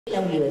la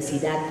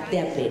Universidad de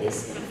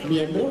Amberes,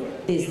 miembro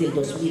desde el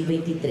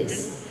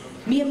 2023.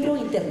 Miembro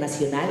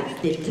internacional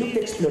del Club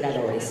de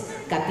Exploradores,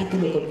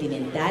 capítulo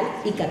continental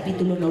y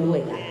capítulo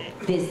Noruega.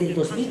 Desde el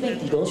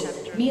 2022,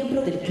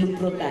 miembro del Club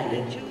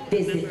Rotario.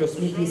 Desde el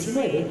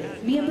 2019,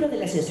 miembro de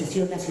la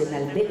Asociación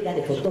Nacional Belga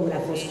de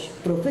Fotógrafos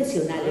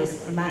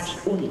Profesionales más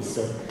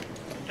UNISO.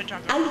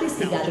 Ha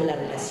investigado la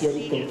relación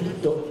y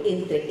conflicto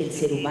entre el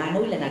ser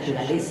humano y la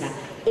naturaleza,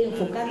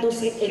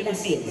 enfocándose en la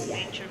ciencia.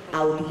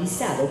 Ha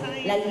utilizado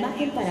la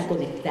imagen para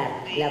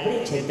conectar la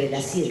brecha entre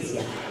la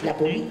ciencia, la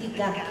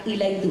política y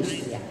la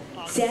industria.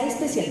 Se ha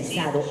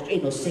especializado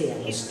en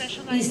océanos,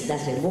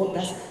 islas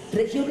remotas,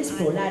 regiones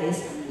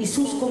polares y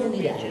sus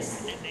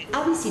comunidades.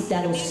 Ha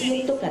visitado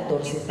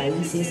 114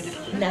 países,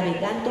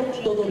 navegando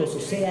todos los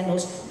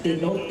océanos de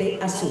norte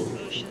a sur.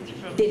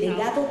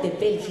 Delegado de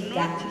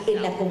Bélgica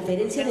en la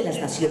Conferencia de las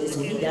Naciones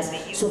Unidas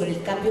sobre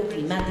el Cambio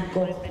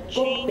Climático,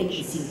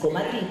 COP25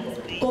 Madrid,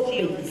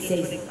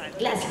 COP26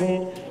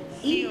 Glasgow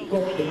y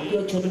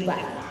COP28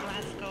 Dubái.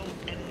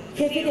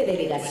 Jefe de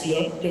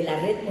delegación de la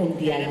Red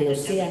Mundial de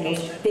Océanos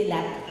de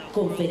la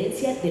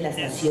Conferencia de las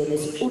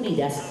Naciones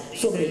Unidas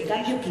sobre el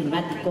Cambio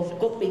Climático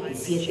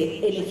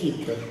COP27 en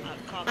Egipto.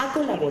 Ha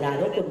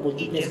colaborado con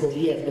múltiples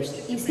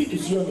gobiernos,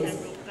 instituciones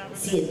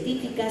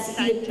científicas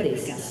y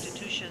empresas.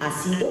 Ha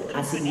sido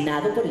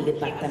asignado por el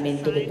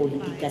Departamento de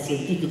Política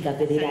Científica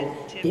Federal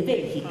de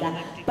Bélgica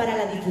para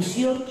la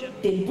difusión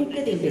del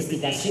buque de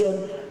investigación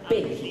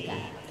Bélgica.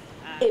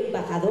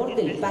 Embajador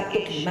del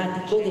Pacto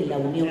Climático de la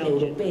Unión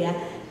Europea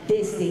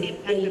desde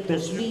el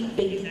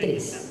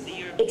 2023.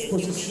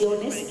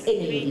 Exposiciones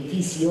en el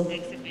edificio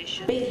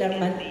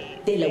Bellarmine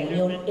de la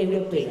Unión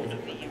Europea.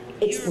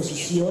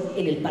 Exposición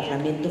en el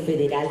Parlamento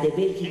Federal de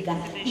Bélgica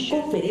y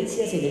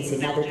conferencias en el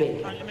Senado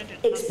belga.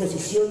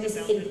 Exposiciones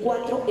en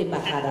 4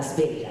 embajadas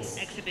belgas.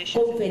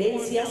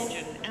 Conferencias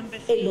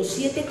en los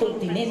 7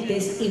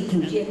 continentes,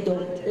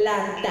 incluyendo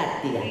la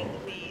Antártida.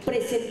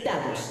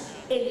 Presentados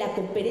en la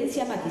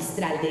conferencia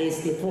magistral de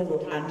este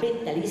foro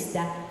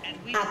ambientalista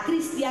a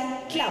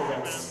Christian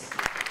Clauwers.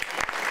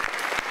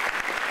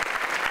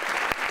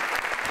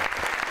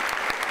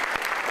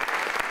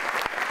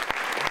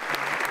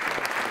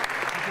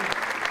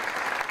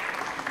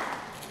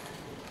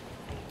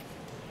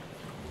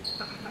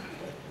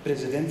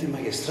 Presidente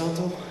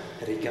Magistrato,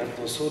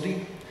 Ricardo Sodi,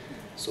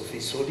 Sophie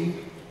Sodi,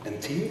 and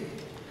team.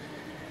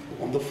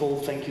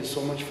 Wonderful, thank you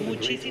so much for the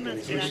great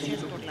organization,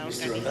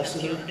 Mr.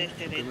 Ambassador.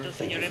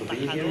 Thank you for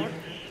being here.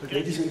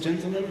 Ladies and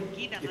gentlemen,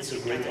 it's a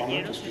great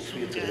honor to speak to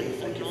you today.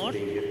 Thank you for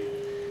being here.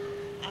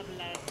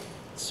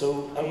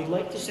 So I would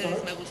like to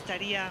start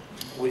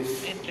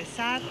with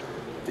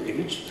the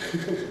image.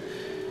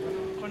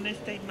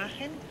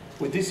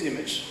 With this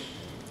image.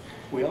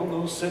 We all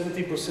know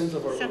 70%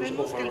 of our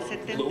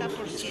globe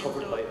is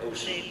covered by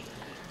ocean.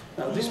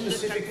 Now this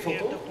specific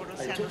photo,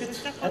 I took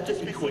it at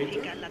the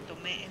equator,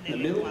 in the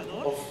middle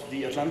of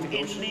the Atlantic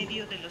Ocean,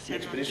 an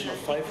expedition of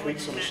 5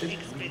 weeks on a ship,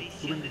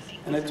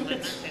 and I took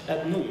it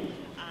at noon,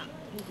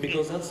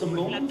 because that's the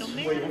moment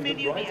where you have the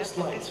brightest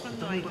light.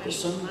 The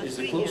sun is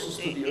the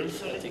closest to the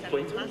earth at the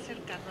equator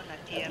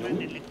at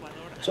noon.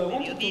 So I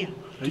wanted to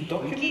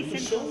document, to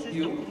show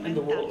you and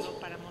the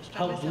world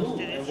how blue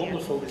and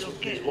wonderful this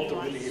water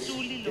really is.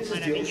 This is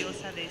the ocean.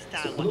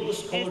 It's the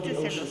bluest color the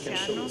ocean can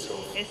show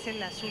itself.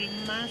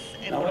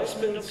 Now I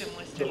spent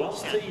the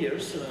last 3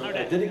 years,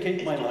 I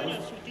dedicate my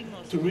life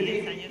to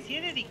really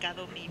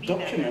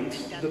document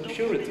the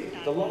purity,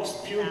 the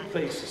lost pure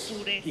places,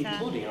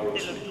 including our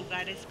ocean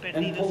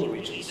and polar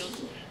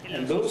regions,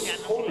 and those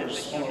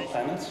corners on our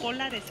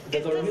planet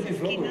that are really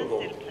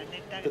vulnerable,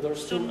 that are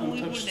still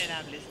untouched.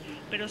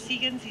 Pero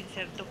siguen sin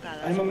ser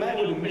tocadas. I'm a man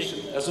with a mission.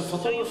 As a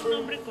photographer, soy un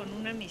hombre con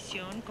una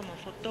misión como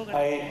fotógrafo.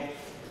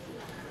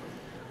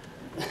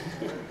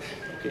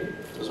 Okay,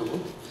 doesn't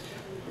work.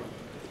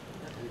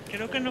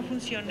 Creo que no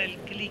funciona el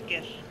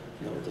clicker.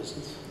 No, it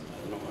doesn't.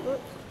 I don't know.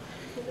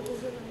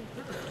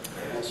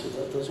 So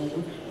that doesn't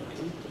work.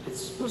 Okay.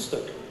 It's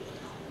stuck.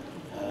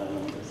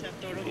 Se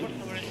atoró, por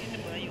favor, alguien me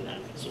puede ayudar.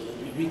 So let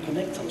me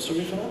reconnect. I'm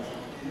sorry for that.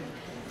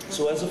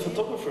 So as a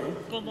photographer,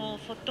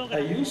 I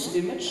use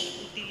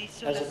image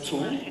as a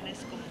tool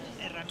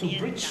to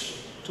bridge,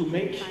 to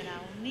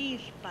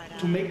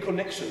make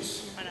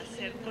connections.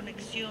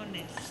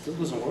 Still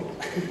doesn't work.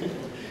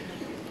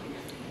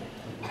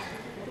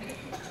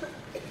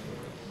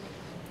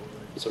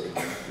 Sorry,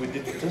 we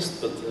did the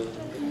test, but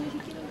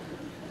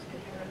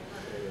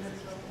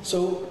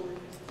so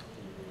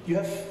you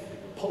have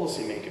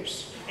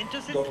policymakers,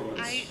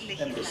 governments,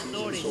 embassies,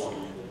 and so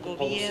on.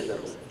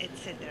 Gobiernos,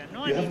 etcétera,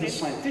 ¿no? You A have the nivel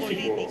scientific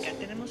política, world,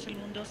 tenemos el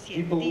mundo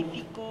people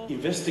científico,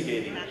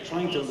 investigating,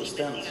 trying to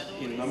understand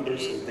in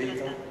numbers and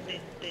data.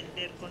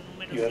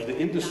 You have the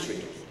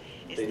industry,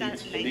 they need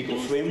a legal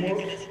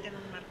framework,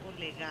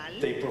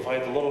 they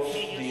provide a lot of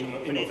the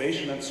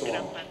innovation and so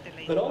on.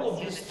 But all of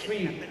these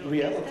 3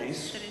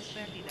 realities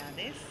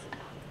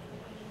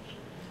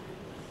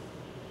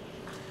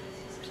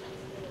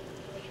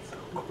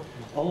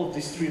All of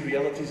these three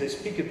realities, they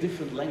speak a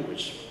different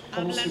language.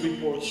 Policy Hablan un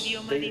reports,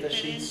 idioma data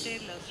sheets,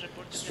 diferente, los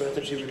reportes de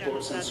strategy política,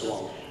 reports, los and so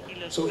datos on. y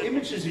los So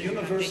image is a reportes de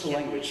universal estrategia.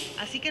 language.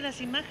 Así que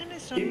las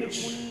imágenes son un For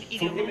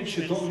idioma image,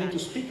 you don't need to universal.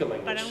 speak a Para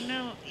language.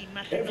 una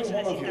imagen no Every se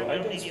one of necesita you, I hablar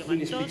un don't idioma.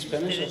 really speak Todos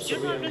Spanish, I'm ustedes, yo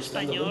sorry, no I hablo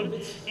understand a little español,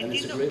 bit, and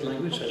it's a entiendo great un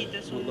language, poquito, I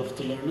es would un love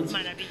to learn it.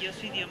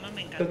 maravilloso idioma,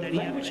 me But encantaría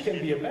language can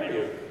be a aprenderlo,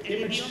 barrier. pero el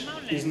Image idioma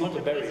o is not a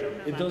lenguaje puede ser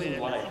barrier, una it doesn't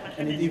barrera, lie, las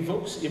and it imágenes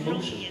evokes no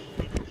emotion.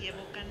 mienten y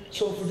evocan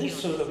So for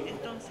this emociones.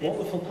 Entonces,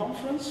 wonderful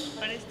conference,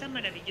 para esta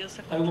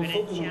maravillosa I will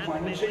focus on conferencia me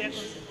climate voy a change.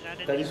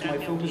 concentrar en That el is my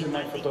cambio focus in my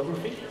climático.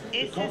 photography.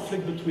 The Ese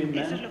conflict between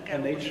eso es man lo que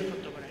and hago con mi nature,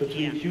 fotografía.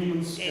 between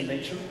humans and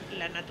nature,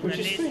 La which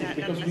is strange naturaleza, la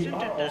because we relación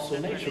are entre also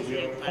nature, we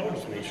are a part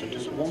of nature,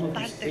 we're one of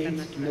these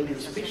 8 million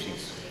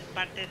species.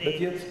 parte But de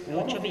yet,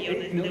 one 8 of the 8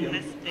 millones, de million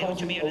unas de 8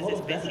 causing a millones de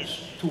lot of damage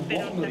especies, to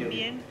pero 1 million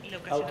también le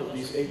out of ocasionamos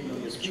these 8 million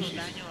mucho species.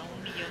 daño a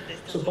 1 millón de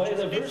estas So 8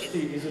 biodiversity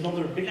especies. is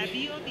another big La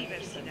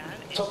biodiversidad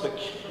es topic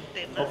otro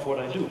tema of what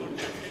I do.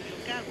 importante de lo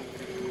que hago.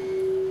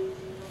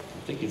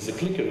 I think it's the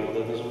clicker now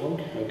that doesn't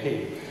work.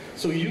 Okay.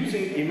 So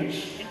using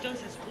image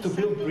Entonces, to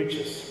build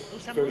bridges,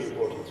 very usamos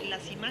important.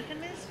 las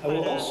imágenes I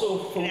will para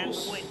also crear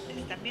focus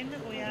puentes. También me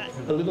voy a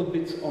a little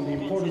bit on the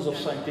importance of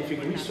concentrar scientific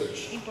en la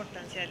research.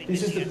 importancia de la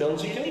This is the investigación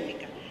Belgica.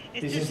 científica.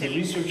 This Este is es the el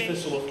research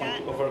vessel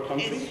Bélgica, of our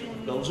country, es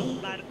un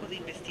Belgium. barco de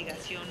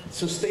investigación.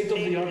 It's a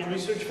state-of-the-art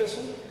research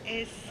vessel.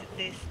 Es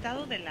de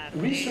estado del arte,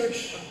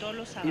 Research con todos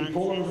los in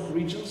polar avances.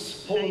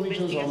 regions. La Polar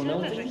regions are investigación en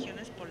las melting.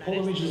 regiones Polar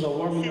polares regions are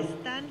warming se up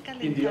están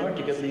in the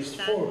Arctic calentando, at se least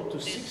están 4 to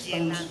 6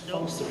 times deshielando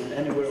faster than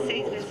anywhere in the 6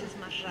 world. veces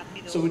más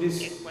rápido So it que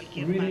is en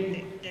cualquier really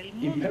parte del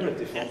mundo.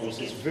 imperative Así almost,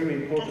 que it's very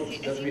important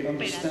casi that es we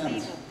understand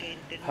imperativo que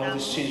how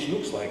this entendamos change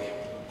looks like.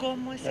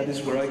 cómo That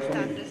is where I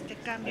come está in. este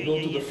cambio. I go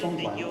Y to ahí the es front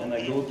donde line yo and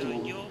I go entro.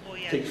 to Yo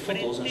voy al take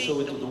photos and frente show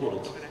y it to the tomo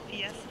world.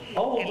 fotografías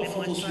All que of le the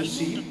photos muestro you al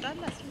see, mundo. Todas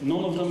las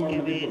none of them fotos are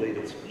que ven,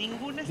 manipulated.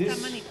 ninguna está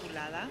This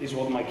manipulada. is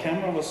what my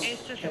camera was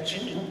Esto es lo que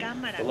catching, mi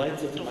cámara the light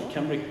that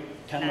captó, my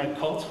camera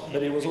caught,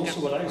 but it was also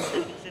what I saw.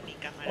 de mi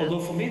cámara. Although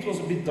for me it was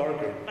a bit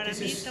darker. Para This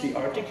mí is está the un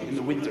Arctic poco in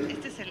the winter. oscuro.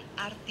 Este es el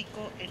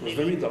Ártico It en was el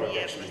very dark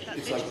invierno. actually. De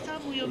It's hecho, like estaba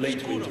muy late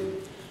oscuro. winter.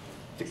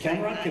 The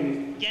camera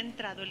can Ya ha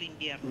entrado el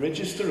invierno.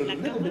 register a La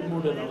little bit cámara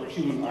more than puede our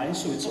human eye,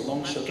 so it's a un poco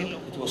long más que shutter. el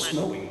ojo It was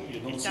humano. snowing. You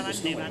don't see Estaba the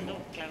snow nevando,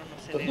 anymore. claro, no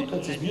se But ve look at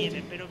la this nieve,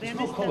 beauty. pero There's vean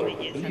no esta color,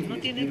 belleza. believe me, No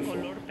it's tiene beautiful.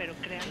 color, pero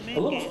créanme A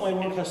lot que of es my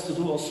work has to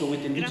do also with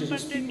gran indigenous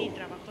parte de mi people.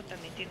 trabajo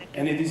también tiene que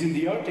And ver it is in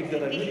the Arctic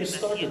that I really indígenas y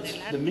started en el the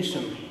Ártico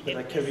mission that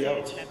I carry out.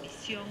 empecé la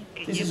misión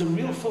que This is a llevo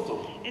real a cabo.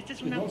 photo. Esta es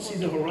You una don't see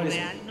the foto horizon.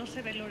 real, no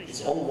se ve el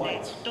It's all horizonte,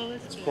 white. todo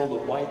es It's called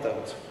a blanco.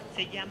 whiteout.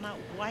 Se llama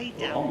white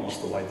Or out.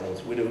 almost a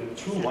whiteout. With a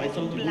true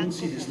whiteout, you wouldn't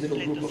see this little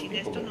group completo. of Sin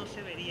people esto there. no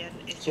se verían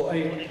este So grupo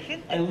de I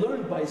gente.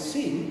 learned by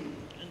seeing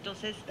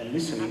Entonces and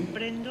listening,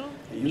 aprendo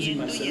and using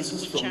my viendo y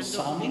senses from escuchando,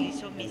 Sami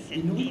utilizo and mis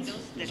Inuit. sentidos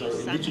de These los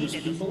are Sami, indigenous de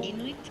los people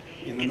Inuit,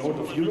 in que the son north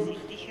of pueblos Europe,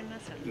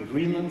 indígenas al in norte de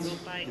Greenland,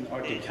 Europa, in de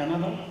Arctic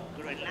Canada.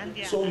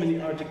 Groenlandia, So many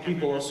hasta Arctic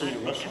people also in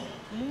Ártica. Russia.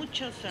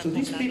 Muchos So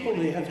these people,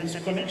 they pobladores have this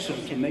también connection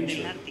to del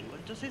nature. Ártico.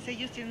 Entonces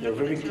ellos tienen They're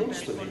una very conexión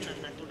close to real con nature.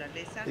 la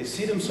naturaleza. They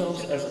see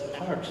themselves as a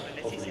La part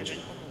naturaleza of y se nature.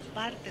 ven como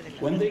parte de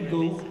la When they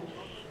go naturaleza.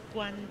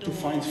 Cuando to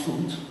find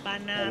food,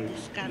 van a and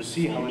buscar you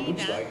see how it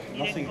looks comida, like, miren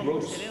nothing cómo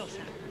grows. se ve, o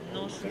sea,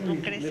 no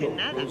Very crece little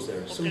nada, grows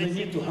there. o So they crece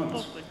need to muy hunt.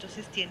 poco,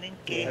 entonces tienen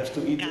They que have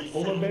to eat a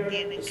polar cazar, bear,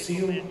 tienen a que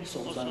seal, comer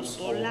sometimes osos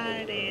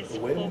polares, a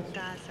whale.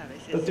 focas, a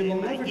veces But they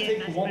will never take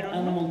ballenas, one pero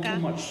animal nunca too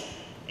much.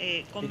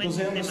 comen Because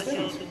they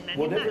demasiado understand, de un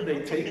whatever animal, they ¿no?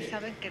 Porque take,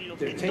 saben que lo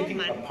they're que taking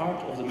a toman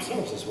part of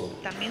themselves as well.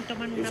 también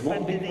toman una It's one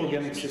parte big de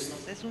organic ellos system.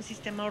 mismos, es un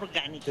sistema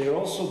orgánico. They are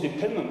also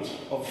dependent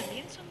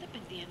También son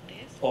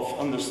dependientes of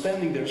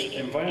understanding their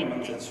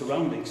environment and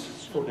surroundings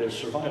for their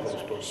survival,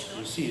 of course.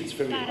 You see, it's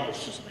very para harsh.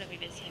 su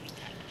sobrevivencia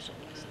vital, por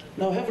supuesto.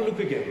 Now have a look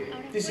again.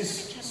 Ahora This pueden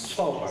is echar un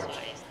Svalbard, vistazo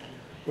a esta.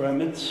 where I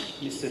met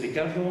Mr.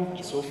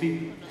 Ricardo,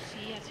 Sophie.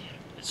 Conocí al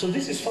señor So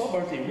this is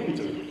Svalbard in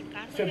winter,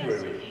 Ricardo,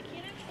 February.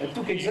 I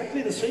took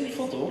exactly the same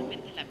photo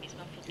la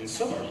misma in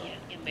summer. fotografía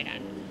en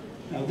verano.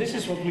 Now this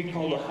is what we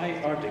call the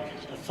high Arctic,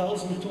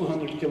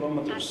 1,200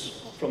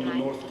 kilometers from the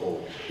North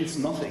Pole. It's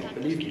nothing,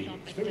 believe me,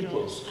 it's very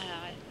close.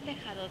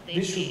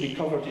 This should be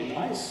covered in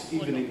ice,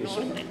 even in the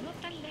summer,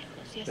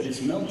 but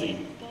it's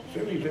melting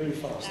very, very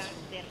fast.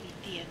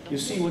 You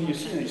see, what you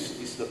see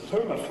is the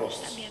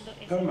permafrost,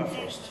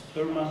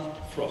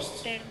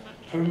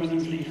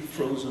 permanently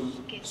frozen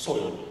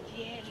soil,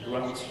 the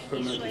ground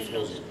permanently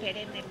frozen.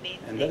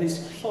 And that is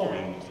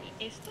thawing.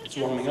 It's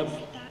warming up,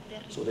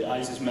 so the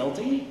ice is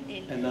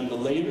melting, and then the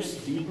layers,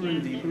 deeper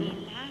and deeper,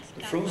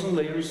 the frozen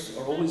layers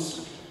are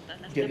always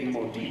getting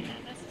more deep,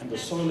 and the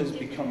soil is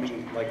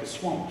becoming like a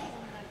swamp.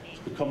 It's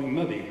becoming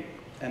muddy.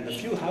 And the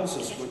few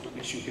houses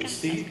which you can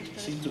see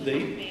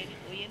today,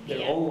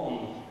 they're all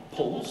on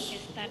poles.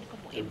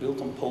 They're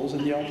built on poles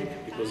in the Arctic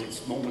because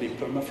it's normally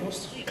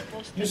permafrost.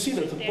 You see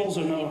that the poles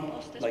are now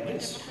like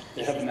this.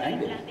 They have an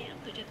angle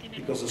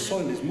because the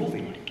soil is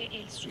moving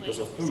because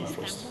of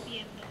permafrost.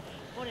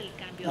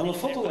 Now a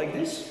photo like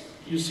this,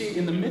 you see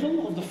in the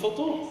middle of the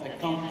photo, I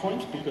can't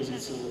point because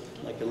it's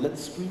like a LED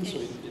screen, so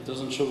it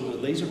doesn't show the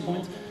laser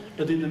point.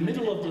 But in the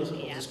middle of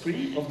the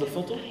screen, of the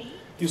photo,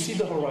 you see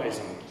the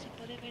horizon.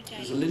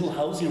 There's a little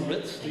house in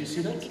red. Do you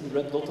see that? The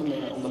red dot on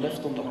the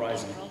left on the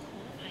horizon.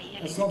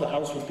 It's not a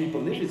house where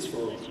people live. It's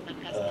for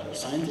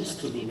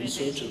scientists to do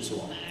research and so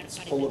on. It's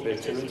polar bear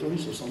territory,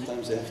 so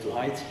sometimes they have to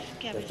hide.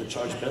 They have to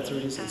charge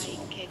batteries and so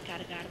on.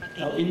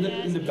 Now,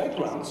 in the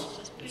background,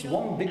 it's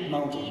one big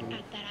mountain.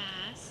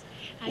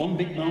 One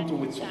big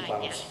mountain with some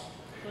clouds.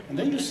 And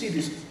then you see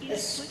this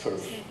S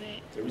curve.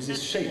 There is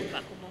this shape.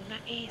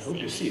 I hope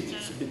you see it.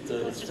 It's a bit.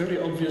 It's very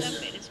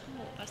obvious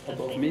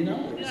above me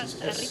now. There is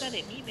this S.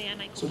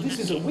 So this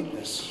is a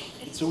witness.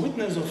 It's a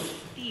witness of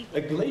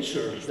a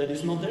glacier that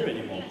is not there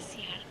anymore.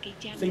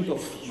 Think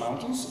of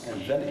mountains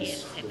and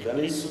valleys. The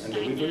valleys and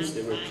the rivers,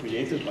 they were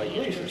created by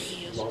glaciers,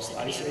 last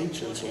ice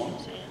age and so on.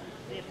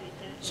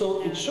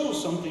 So it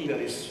shows something that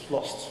is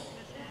lost.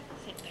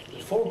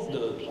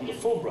 On the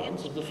foreground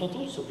of the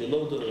photo, so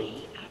below the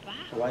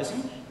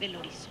horizon,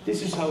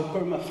 this is how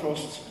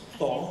permafrost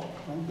thaw,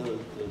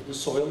 the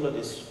soil that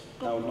is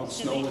now not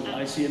snow and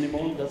icy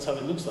anymore, that's how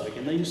it looks like.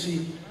 And then you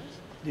see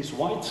this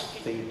white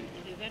thing,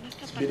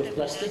 it's a bit of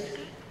plastic.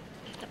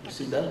 You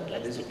see that?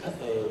 That is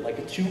like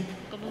a tube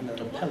and then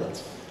a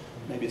pellet.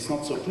 Maybe it's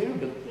not so clear,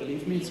 but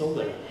believe me, it's all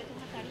there.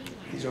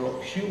 These are all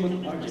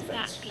human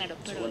artifacts.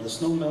 So when the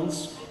snow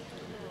melts,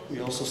 we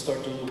also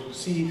start to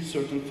see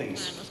certain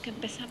things.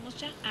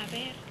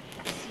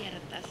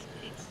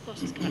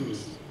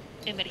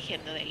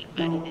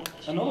 Now,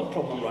 another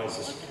problem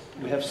rises.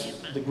 We have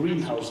the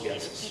greenhouse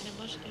gases.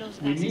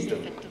 We need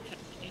them.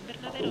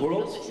 The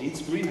world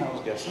needs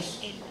greenhouse gases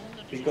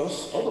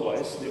because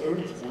otherwise the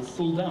Earth will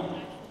cool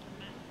down.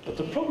 But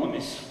the problem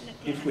is,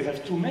 if we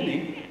have too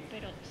many,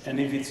 and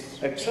if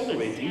it's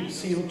accelerating,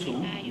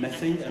 CO2,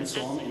 methane and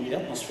so on in the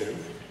atmosphere,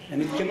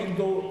 and it cannot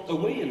go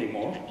away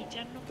anymore,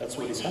 that's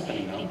what is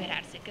happening now.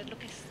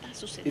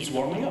 It's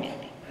warming up,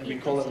 and we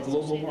call it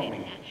global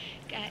warming.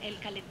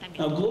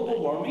 Now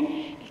global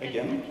warming,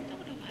 again,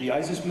 the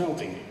ice is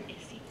melting.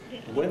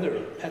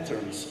 Weather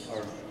patterns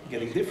are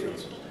getting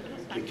different.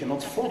 We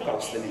cannot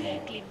forecast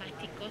anymore.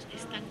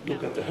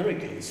 Look at the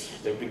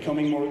hurricanes, they're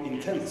becoming more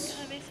intense.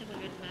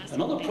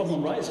 Another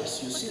problem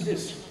rises, you see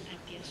this,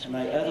 and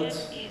I added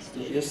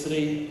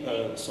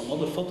yesterday some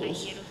other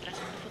photos.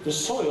 The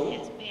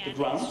soil, the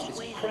ground,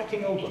 is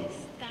cracking open.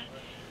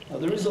 Now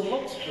there is a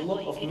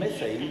lot of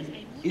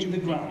methane in the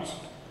ground,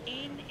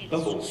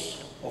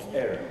 bubbles of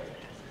air,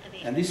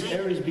 and this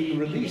air is being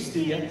released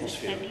in the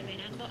atmosphere.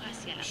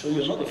 I'll show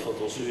you another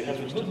photo so you have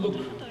a good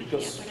look,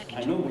 because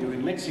I know you're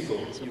in Mexico,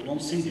 you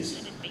won't see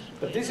this.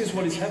 But this is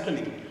what is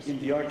happening in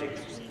the Arctic.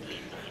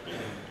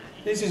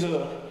 This is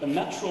a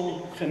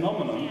natural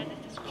phenomenon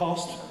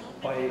caused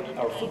by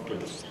our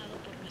footprints.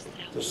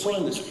 The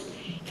soil is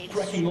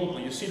cracking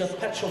open. You see that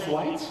patch of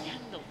white?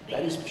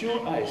 That is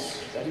pure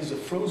ice. That is a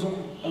frozen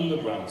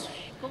underground.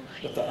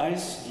 But the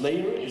ice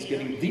layer is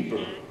getting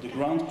deeper. The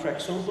ground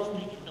cracks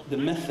open. The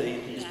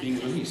methane is being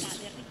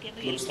released.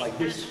 It looks like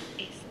this.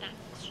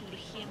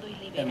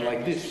 And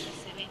like this.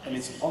 And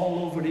it's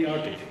all over the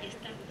Arctic.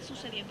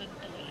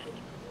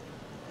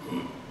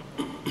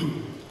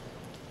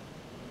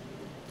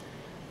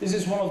 This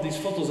is one of these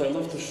photos I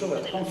love to show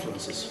at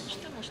conferences.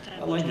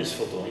 I like this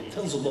photo. It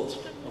tells a lot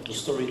of the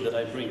story that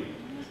I bring,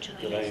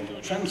 that I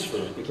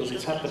transfer, because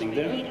it's happening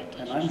there,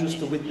 and I'm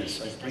just a witness.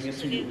 I bring it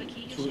to you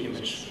through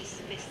image.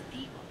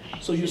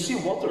 So you see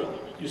water.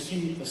 You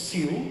see a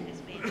seal,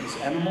 this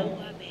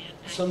animal,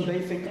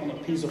 sunbathing on a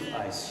piece of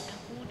ice.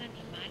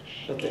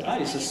 But the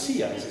ice,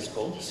 sea ice is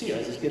called, sea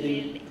ice is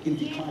getting in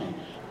decline.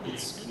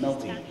 It's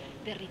melting.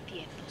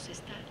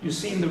 You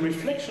see in the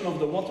reflection of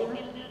the water,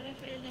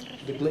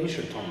 the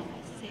glacier tone.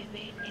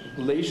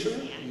 The glacier,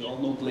 you all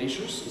know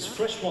glaciers, is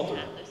fresh water.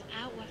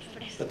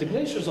 But the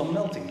glaciers are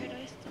melting.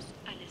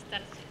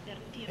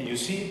 And you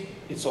see,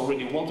 it's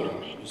already water.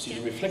 You see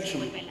the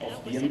reflection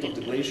of the end of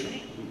the glacier.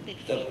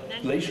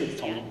 That glacier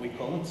tone, we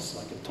call it, it's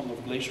like a tone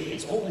of glacier,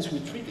 it's always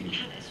retreating.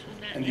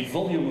 And the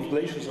volume of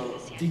glaciers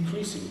are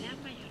decreasing,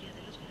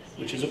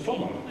 which is a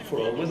problem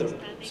for our weather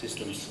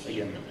systems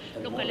again,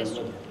 and more than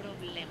weather.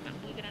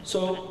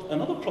 So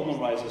another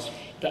problem rises.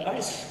 The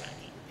ice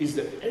is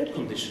the air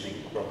conditioning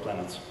of our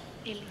planet.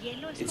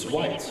 It's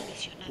white.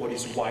 What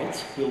is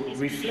white will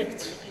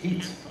reflect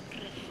heat.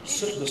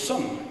 So the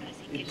sun,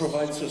 it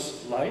provides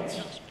us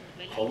light,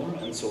 color,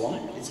 and so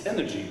on. It's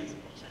energy.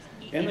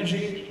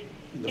 Energy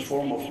in the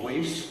form of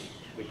waves,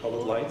 we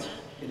call it light.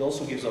 It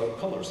also gives our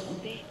colors,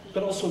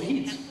 but also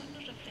heat.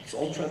 It's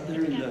all trapped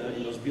there in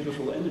those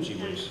beautiful energy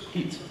waves,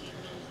 heat.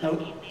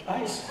 Now,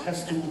 ice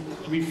has to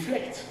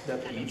reflect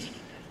that heat.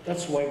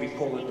 That's why we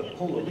call it the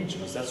polar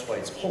regions. That's why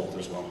it's cold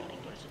as well.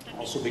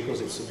 Also because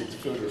it's a bit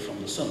further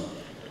from the sun.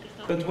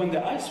 But when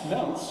the ice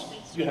melts,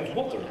 you have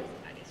water.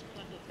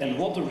 And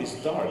water is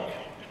dark.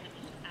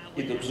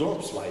 It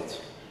absorbs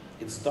light.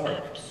 It's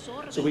dark.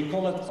 So we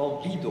call it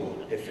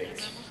albedo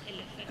effect.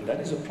 And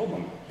that is a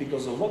problem,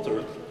 because the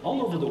water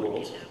all over the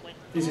world,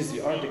 this is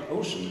the Arctic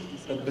Ocean,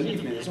 but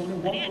believe me, there's only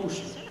one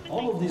ocean.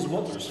 All of these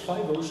waters,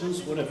 5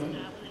 oceans, whatever,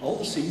 all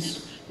the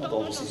seas, not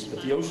all the seas,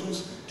 but the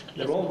oceans,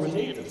 they're all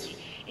related.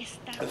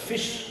 A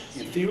fish,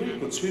 in theory,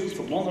 could swim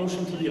from one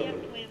ocean to the other.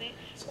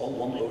 It's all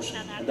one ocean.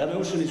 And that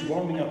ocean is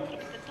warming up.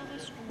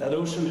 That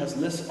ocean has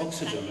less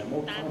oxygen and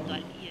more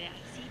carbon.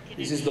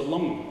 This is the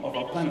lung of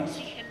our planet.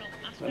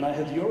 When I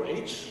had your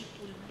age,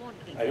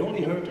 I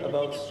only heard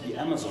about the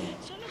Amazon.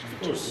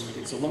 Of course,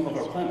 it's the lung of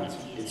our planet.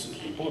 It's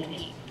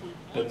important.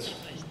 But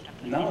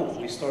now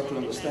we start to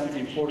understand the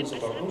importance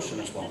of our ocean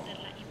as well.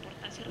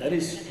 That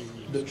is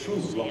the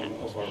true lung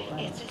of our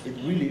planet. It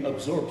really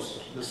absorbs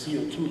the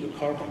CO2, the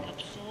carbon,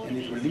 and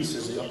it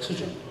releases the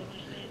oxygen,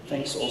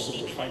 thanks also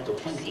to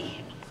phytoplankton.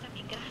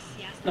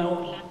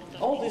 Now,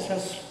 all this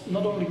has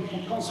not only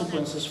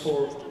consequences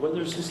for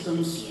weather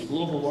systems,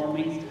 global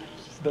warming,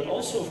 but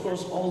also, of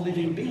course, all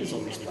living beings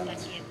on this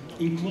planet,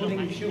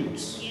 including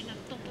humans.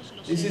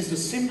 This is the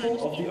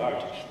symbol of the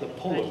Arctic, the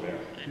polar bear.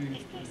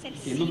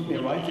 He looked me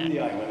right in the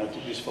eye when I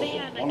took this photo.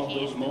 One of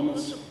those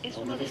moments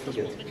I'll never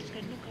forget.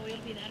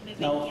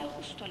 Now,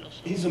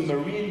 he's a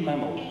marine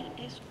mammal.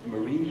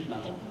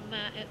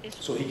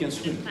 So he can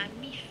swim.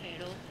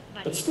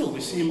 But still,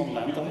 we see him on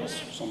land ice,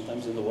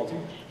 sometimes in the water.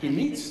 He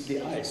needs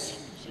the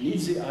ice. He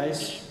needs the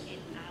ice,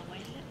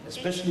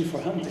 especially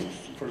for hunting,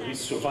 for his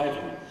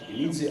survival.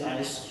 He needs the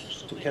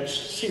ice to catch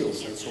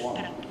seals and so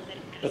on.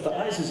 But the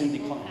ice is in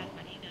decline.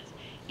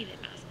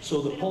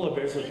 So the polar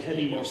bears are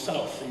heading more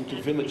south into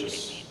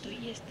villages.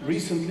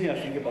 Recently, I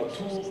think about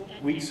 2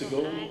 weeks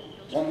ago,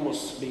 one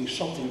was being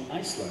shot in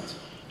Iceland.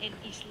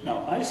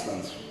 Now,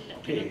 Iceland,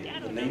 okay,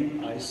 the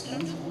name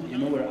Iceland, you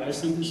know where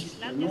Iceland is?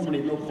 There are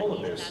normally no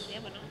polar bears.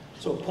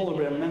 So a polar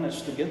bear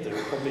managed to get there,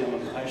 probably on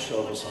an ice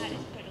shelf or something.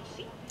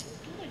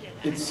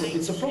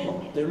 It's a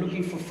problem. They're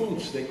looking for food.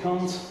 They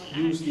can't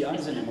use the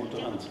ice anymore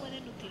to hunt.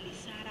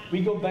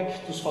 We go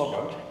back to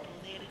Svalbard.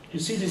 You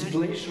see this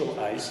glacial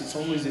ice, it's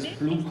always this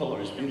blue color,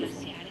 it's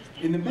beautiful.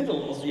 In the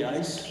middle of the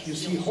ice, you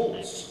see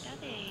holes.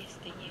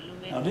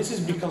 Now this is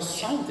because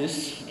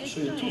scientists, I'll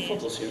show you 2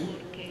 photos here.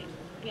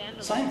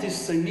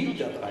 Scientists, they need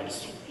that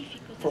ice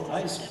for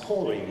ice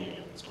coring,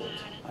 it's called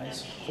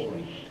ice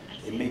coring.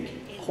 They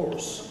make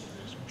cores,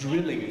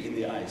 drilling in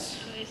the ice,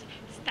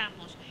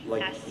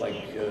 like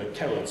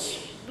carrots.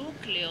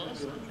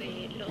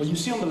 What you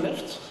see on the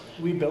left,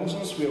 we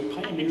Belgians, we are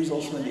pioneers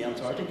also in the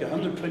Antarctic.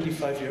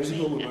 125 years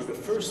ago, we were the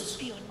first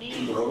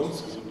in the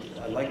world.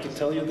 I like to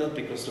tell you that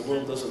because the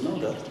world doesn't know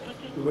that.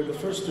 We were the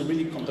first to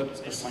really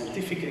conduct a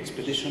scientific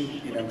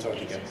expedition in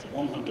Antarctica,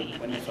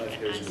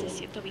 125 years ago.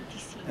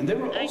 And they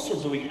were also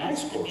doing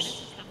ice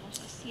cores.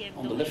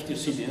 On the left, you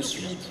see the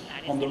instrument.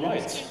 On the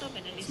right,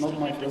 it's not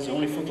mine, that's the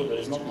only photo that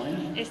is not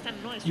mine.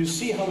 You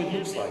see how it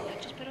looks like.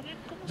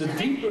 The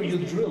deeper you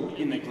drill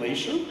in a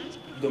glacier,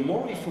 the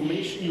more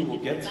information you will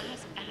get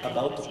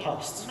about the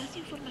past.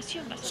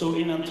 So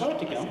in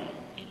Antarctica,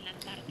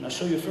 and I'll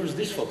show you first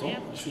this photo.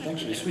 I should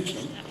actually switch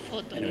them.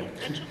 Anyway,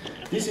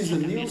 this is the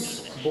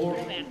Niels Bohr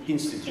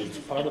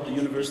Institute, part of the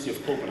University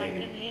of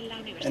Copenhagen.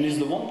 And it's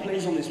the one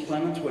place on this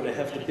planet where they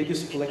have the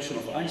biggest collection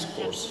of ice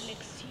cores.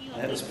 I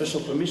had a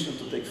special permission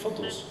to take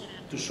photos,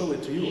 to show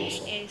it to you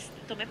also.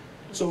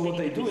 So what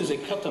they do is they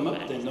cut them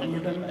up, they number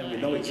them, and we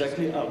know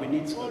exactly, we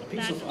need a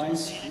piece of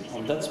ice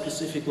on that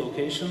specific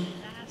location,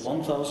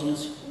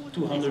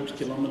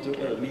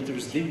 1,200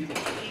 meters deep,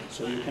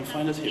 so you can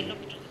find it here.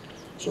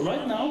 So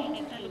right now,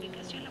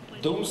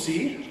 Dome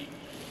Sea,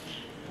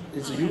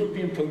 it's a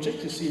European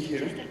project, you see it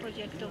here.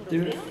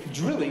 They're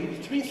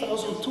drilling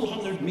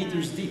 3,200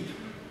 meters deep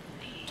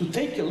to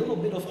take a little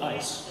bit of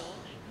ice.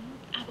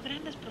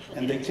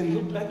 And they can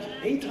look back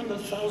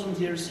 800,000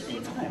 years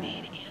in time.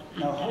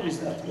 Now, how is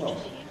that? Well,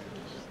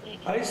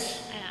 ice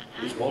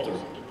is water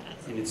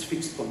in its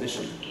fixed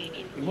condition.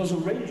 It was a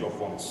raindrop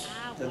once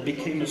that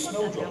became a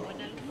snowdrop,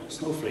 a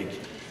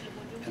snowflake.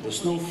 And the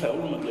snow fell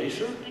on a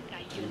glacier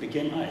and it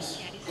became ice.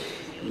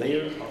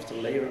 Layer after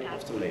layer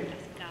after layer.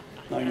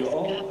 Now you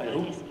all,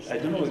 I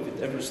don't know if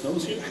it ever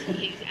snows here.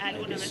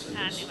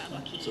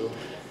 So,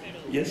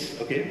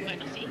 yes, okay.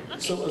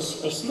 So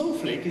a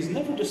snowflake is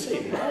never the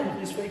same. All of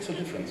these flakes are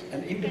different.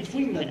 And in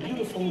between that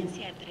beautiful,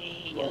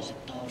 well,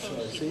 how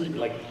shall I say,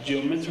 like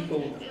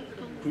geometrical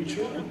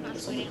creature,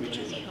 that's not a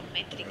creature,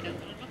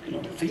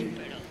 thing,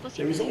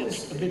 there is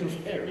always a bit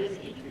of air.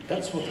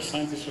 That's what the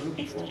scientists are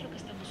looking for.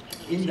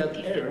 In that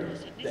air,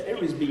 the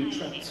air is being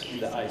trapped in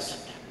the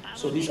ice.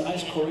 So these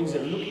ice corings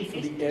are looking for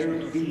the air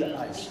in the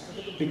ice.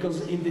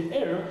 Because in the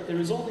air, there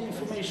is all the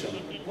information.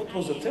 What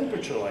was the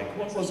temperature like?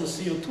 What was the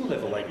CO2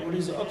 level like? What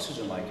is the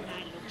oxygen like?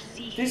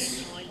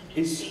 This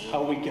is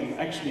how we can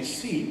actually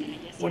see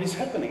what is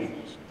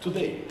happening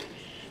today.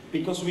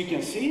 Because we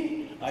can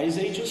see ice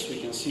ages,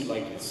 we can see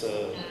like it's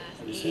a,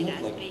 how do you say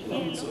that? Like,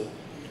 it's a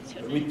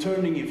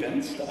returning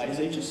event, the ice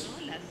ages.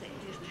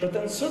 But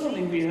then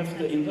suddenly we have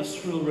the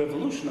Industrial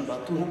Revolution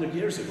about 200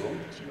 years ago,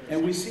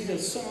 and we see that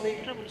suddenly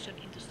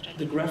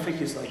the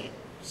graphic is like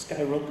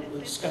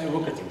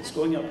skyrocketing, it's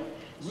going up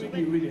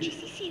really,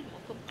 really,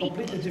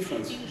 completely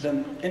different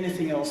than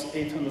anything else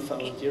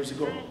 800,000 years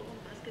ago.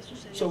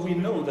 So we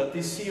know that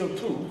this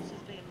CO2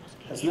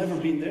 has never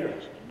been there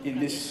in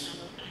this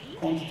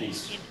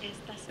quantities,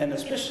 and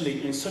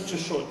especially in such a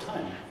short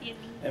time.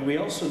 And we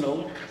also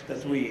know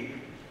that we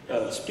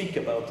speak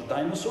about the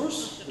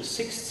dinosaurs. The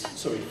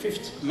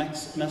fifth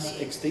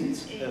mass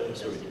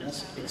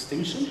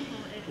extinction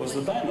was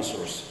the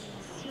dinosaurs.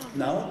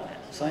 Now,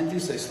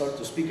 scientists, they start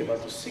to speak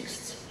about the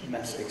sixth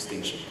mass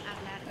extinction.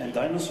 And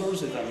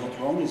dinosaurs, if I'm not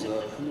wrong, is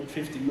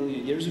 150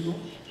 million years ago.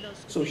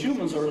 So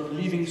humans are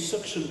leaving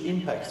such an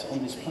impact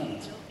on this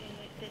planet.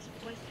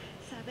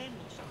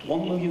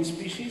 1 million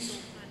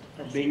species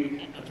are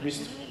being at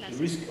the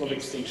risk of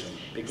extinction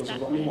because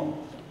of only one.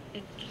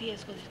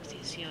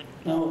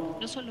 Now,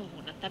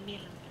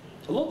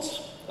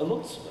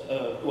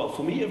 well,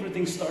 for me,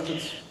 everything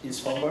started in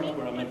Svalbard,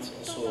 where I met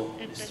also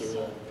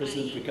Mr.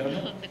 President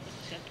Ricardo.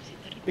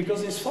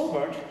 Because in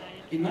Svalbard,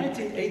 in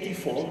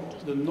 1984,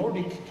 the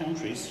Nordic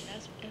countries,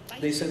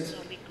 they said,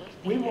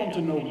 we want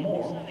to know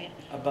more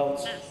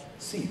about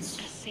seeds,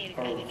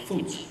 our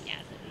foods.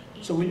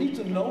 So we need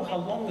to know how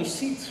long the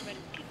seeds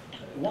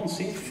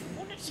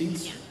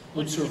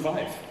would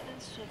survive.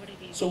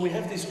 So we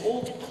have this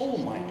old coal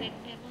mine,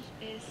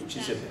 which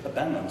is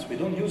abandoned. We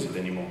don't use it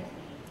anymore.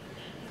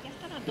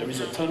 There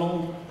is a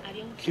tunnel,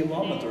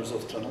 kilometers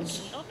of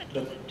tunnels,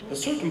 but at a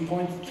certain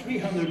point,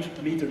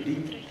 300 meters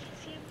deep,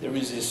 there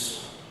is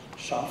this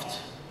shaft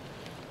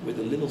with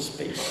a little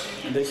space.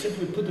 And they said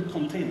we put a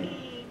container.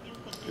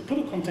 We put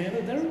a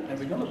container there, and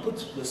we're going to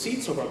put the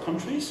seeds of our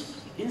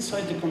countries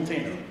inside the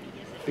container.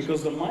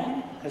 Because the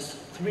mine has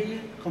 3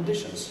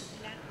 conditions.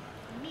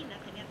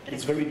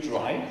 It's very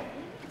dry.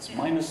 It's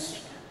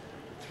minus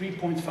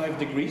 3.5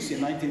 degrees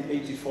in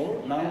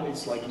 1984. Now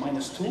it's like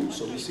 -2,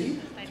 so we see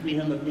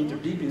 300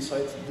 meters deep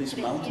inside this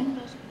mountain.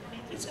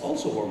 It's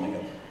also warming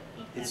up.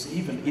 It's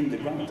even in the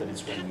ground that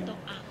it's warming up.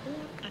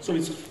 So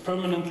it's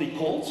permanently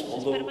cold,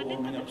 although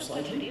warming up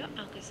slightly.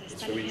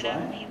 It's very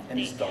dry and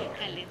it's dark.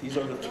 These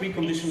are the 3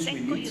 conditions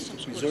we need to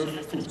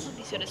preserve foods.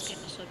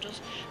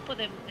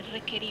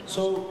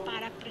 So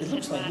it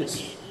looks like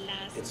this.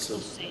 It's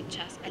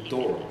a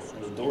door,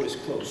 and the door is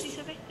closed.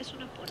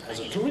 As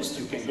a tourist,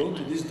 you can go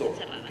to this door.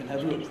 You can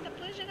have a look.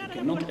 You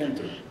cannot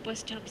enter.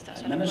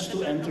 I managed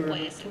to enter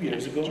 2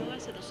 years ago.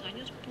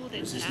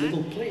 There's this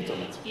little plate on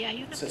it.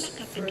 It says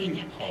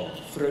Frøy.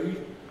 Frøy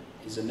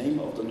is the name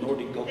of the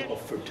Nordic god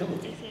of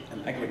fertility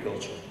and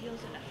agriculture.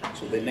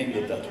 So they named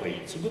it that way.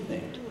 It's a good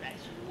name.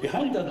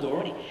 Behind that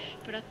door,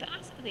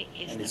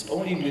 and it's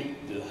only with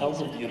the help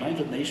of the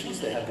United Nations,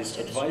 they have this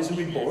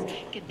advisory board,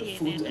 the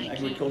Food and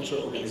Agriculture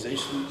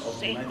Organization of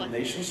the United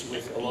Nations,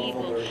 with a lot of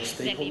other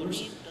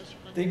stakeholders.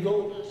 They go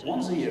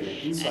once a year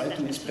inside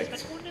to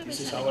inspect. This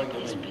is how I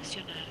got in.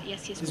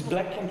 This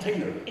black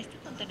container,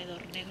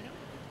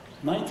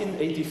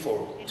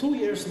 1984. 2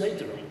 years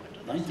later,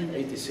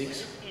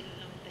 1986,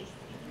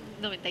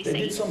 they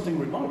did something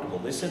remarkable.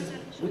 They said,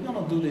 we're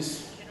going to do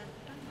this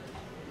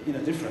in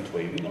a different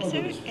way. We're going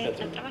to do this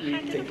better. We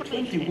take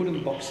 20 wooden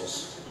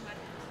boxes.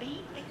 You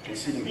can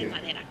see them here.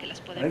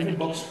 And every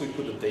box we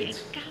put a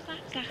date.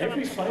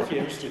 Every 5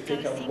 years we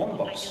take out 1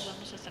 box.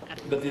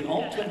 But in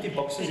all 20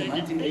 boxes in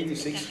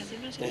 1986,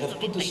 they have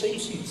put the same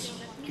seeds.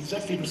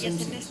 Exactly the same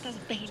seeds.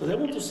 So they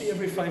want to see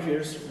every 5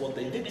 years what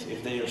they did.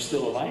 If they are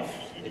still alive,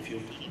 if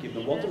you give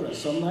them water and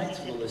sunlight,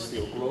 will they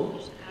still grow?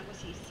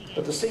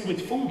 But the same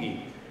with fungi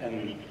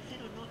and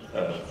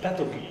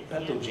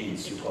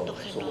pathogens, you call it.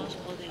 So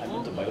I'm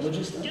not a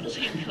biologist,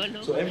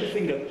 so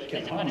everything that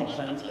can harm a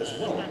plant as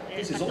well.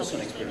 This is also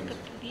an experiment.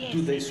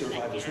 Do they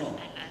survive as well?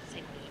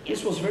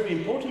 This was very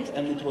important,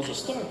 and it was a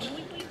start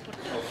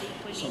of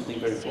something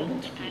very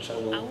important, which I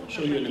will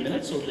show you in a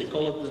minute. So they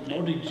call it the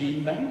Nordic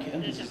Gene Bank,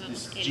 and this is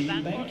this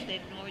gene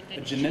bank,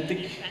 a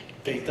genetic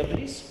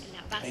database.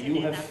 And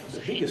you have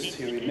the biggest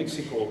here in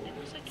Mexico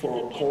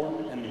for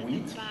corn and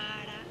wheat.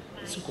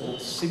 It's called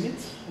CIMIT,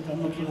 if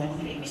I'm not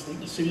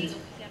mistaken, CIMIT.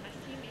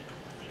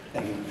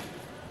 And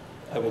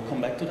I will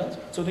come back to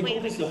that. So they call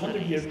this the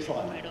 100-year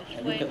trial.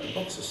 And look at the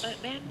boxes.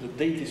 The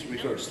date is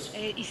reversed. So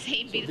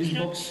this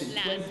box in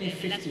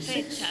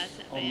 2056,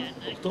 on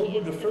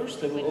October the 1st,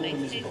 they will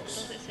open this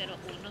box.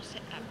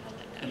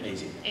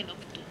 Amazing.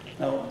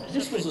 Now,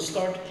 this was the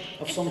start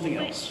of something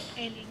else.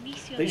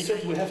 They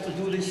said we have to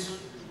do this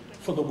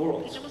for the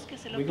world.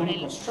 We're going to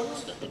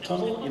construct a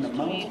tunnel in a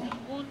mountain,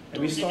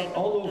 and we start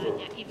all over.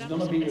 It's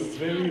going to be a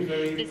very,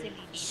 very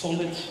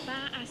solid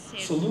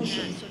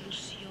solution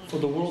for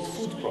the world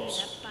food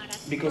crops,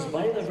 because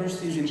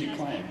biodiversity is in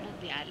decline.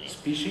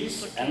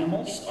 Species,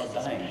 animals are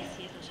dying.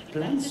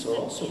 Plants are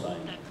also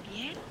dying.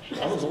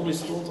 I was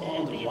always told,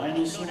 oh, the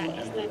rhinoceros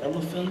and the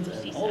elephant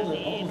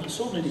and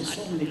so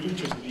many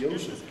creatures in the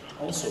ocean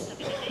also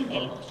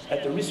are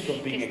at the risk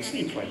of being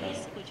extinct right now.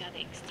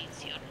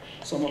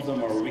 Some of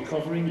them are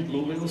recovering,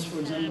 blue whales, for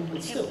example,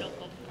 but still.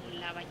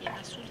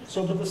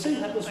 So, but the same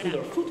happens with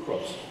our food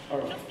crops.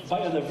 Our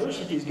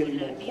biodiversity is getting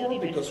more poor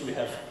because we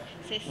have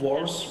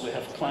wars, we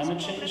have climate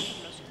change,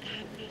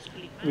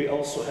 we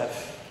also have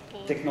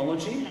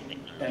technology,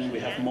 and we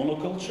have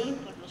monoculture,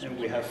 and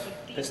we have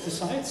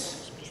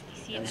pesticides,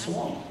 and so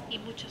on.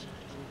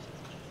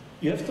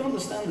 You have to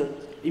understand that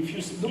if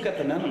you look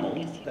at an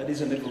animal, that is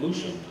an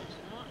evolution.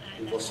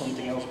 It was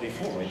something else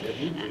before. It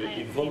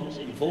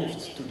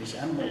evolved to this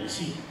animal we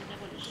see.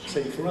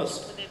 Same for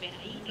us.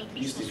 At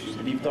least if you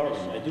believe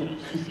Darwin, I do.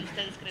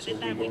 So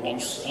we were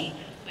once,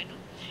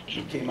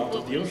 we came out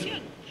of the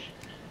ocean.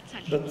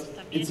 But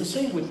it's the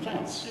same with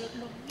plants.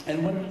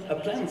 And when a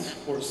plant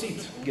or a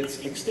seed gets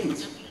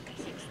extinct,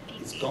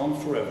 it's gone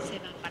forever.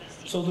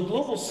 So the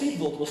global seed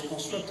vault was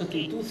constructed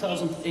in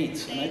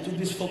 2008, and I took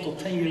this photo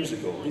 10 years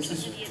ago. This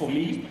is, for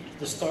me,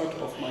 the start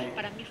of my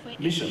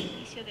mission,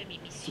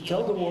 to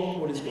tell the world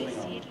what is going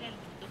on.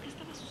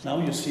 Now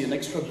you see an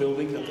extra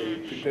building that they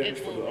prepared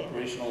for the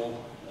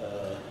operational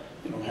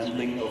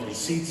handling of the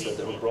seeds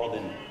that were brought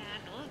in.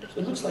 So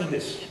it looks like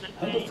this,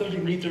 130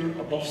 meters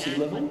above sea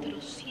level,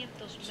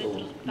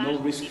 so no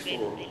risk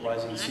for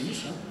rising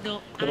seas,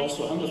 but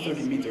also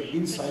 130 meters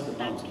inside the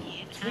mountain.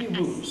 3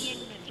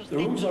 rooms. The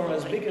rooms are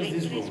as big as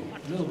this room,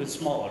 a little bit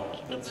smaller,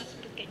 but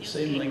the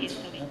same length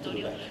to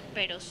the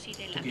back,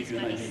 to give you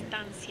an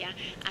idea.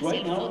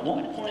 Right now,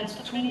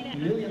 1.2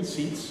 million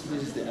seeds,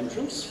 this is the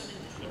entrance.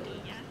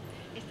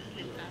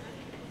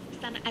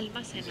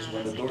 This is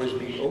when the door is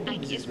being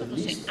opened, this is the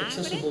least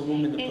accessible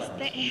room in the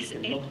planet. You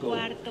cannot go.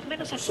 And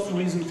for some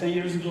reason, 10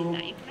 years ago,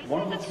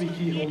 one of the 3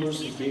 key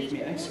holders gave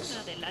me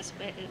access.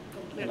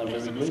 And I'm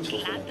very grateful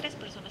for that.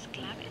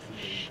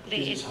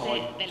 This is how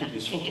I took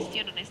this photo.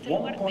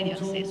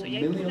 1.2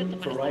 million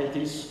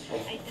varieties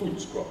of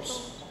food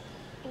crops.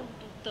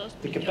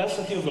 The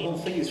capacity of the whole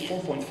thing is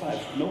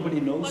 4.5. Nobody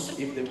knows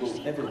if they will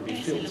ever be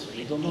filled.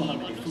 We don't know how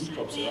many food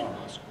crops there are.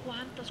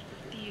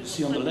 You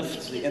see on the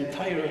left the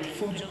entire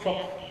food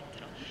crop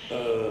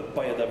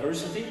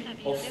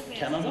biodiversity of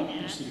Canada.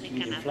 You see the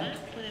Canadian flag.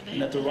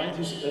 And at the right,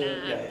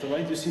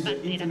 you see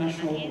the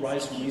International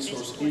Rice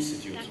Resource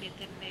Institute.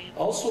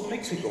 Also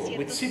Mexico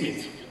with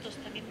CIMIT.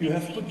 You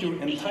have put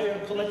your entire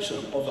collection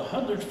of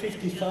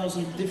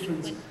 150,000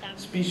 different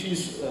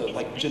species,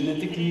 like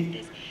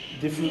genetically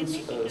different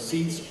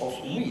seeds of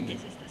wheat.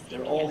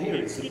 They're all here.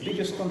 It's the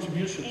biggest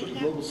contribution to the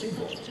global seed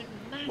vault.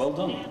 Well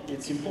done.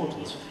 It's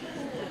important.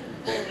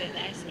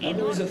 Now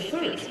there is a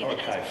third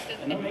archive,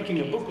 and I'm making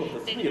a book of the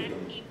 3 of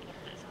them.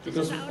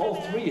 Because all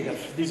 3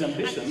 have this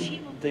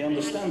ambition, they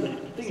understand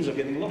that things are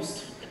getting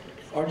lost.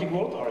 Arctic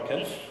World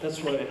Archive,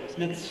 that's where I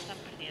met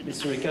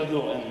Mr.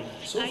 Ricardo and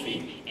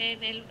Sophie.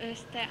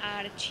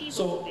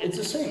 So it's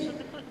the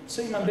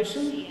same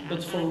ambition,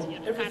 but for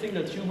everything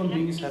that human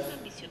beings have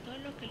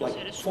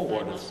like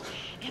forwarded,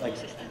 like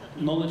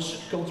knowledge,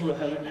 cultural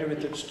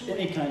heritage,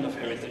 any kind of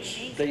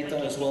heritage, data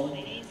as well.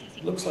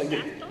 Looks like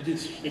it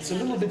is. It's a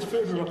little bit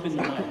further up in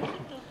the mind,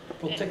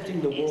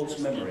 protecting the world's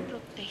memory.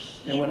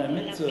 And when I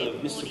met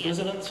Mr.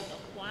 President,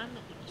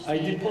 I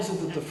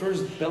deposited the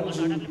first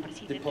Belgian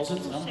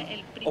deposit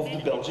of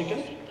the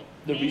Belgica,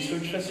 the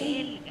research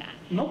vessel.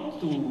 Not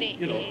to,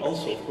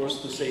 also of course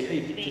to say,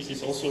 hey, this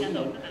is also,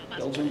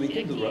 Belgium, we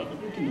can do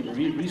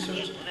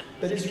research.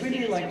 But it's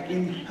really like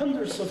in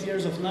hundreds of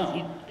years of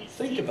now,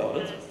 think about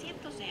it,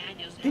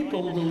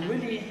 people will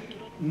really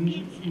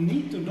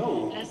need to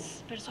know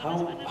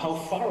how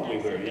far we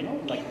were,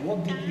 like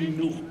what did we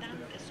know?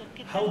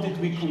 How did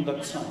we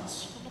conduct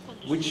science?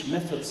 Which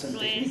methods and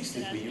techniques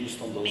did we use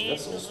on those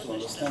vessels to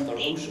understand our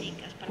ocean?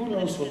 Who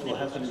knows what will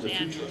happen in the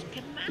future?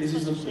 This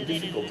is the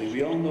difficulty.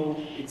 We all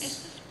know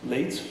it's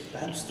late,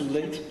 perhaps too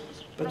late,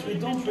 but we're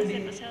not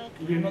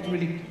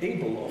really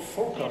able of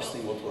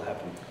forecasting what will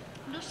happen.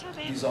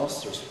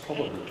 Disasters,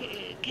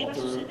 probably,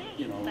 water,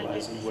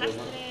 rising,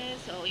 whatever.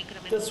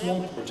 That's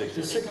one project.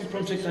 The second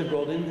project I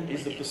brought in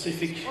is the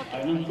Pacific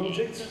Island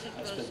Project.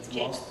 I spent the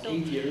last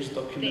 8 years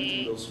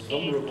documenting those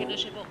vulnerable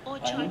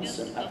islands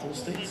and atoll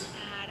states.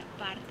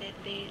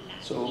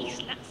 So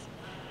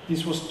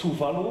this was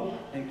Tuvalu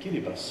and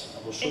Kiribati.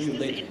 I will show you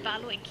later.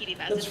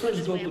 Let's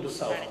first go to the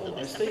South Pole.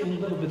 I stay a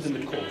little bit in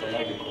the cold. I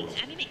like the cold.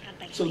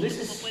 So this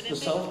is the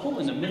South Pole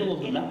in the middle of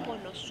the map.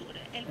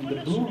 And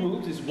the blue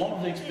route is one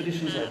of the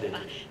expeditions I did.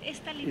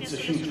 It's a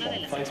huge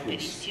one, 5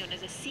 weeks.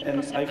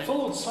 And I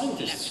followed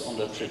scientists on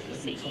that trip.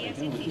 Let me try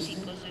again with this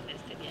thing.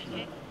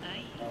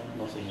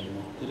 No, nothing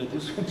anymore. Did I do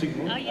something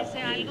wrong?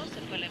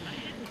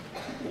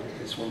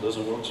 This one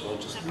doesn't work, so I'll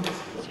just do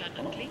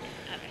it.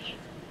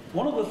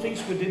 One of the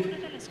things we did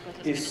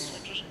is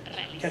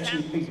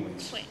catching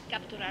penguins.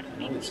 I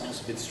know it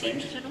sounds a bit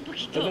strange,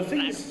 but the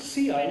thing is,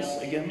 sea ice,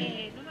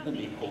 again, let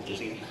me hold this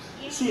again.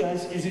 Sea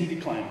ice is in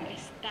decline.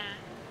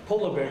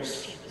 Polar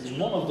bears is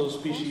one of those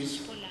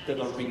species that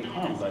are being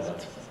harmed by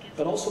that.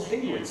 But also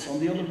penguins on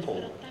the other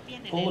pole.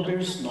 Polar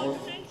bears north,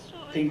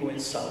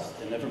 penguins south,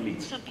 they never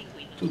meet.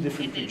 2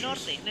 different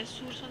creatures.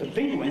 The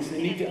penguins,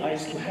 they need the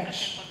ice to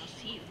hatch,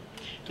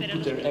 to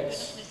put their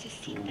eggs,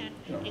 to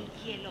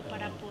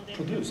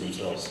produce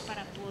themselves.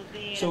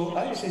 So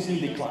ice is in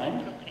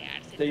decline,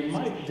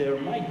 they're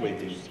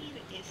migrating.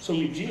 So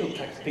we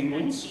geotagged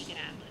penguins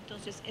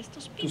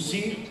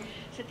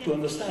to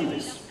understand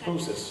this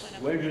process.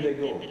 Where do they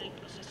go?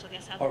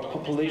 Are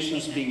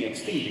populations being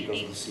extinct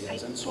because of the sea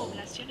ice and so on?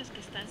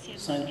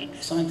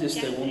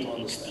 Scientists, they want to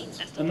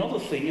understand. Another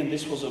thing, and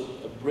this was a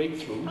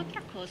breakthrough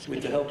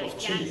with the help of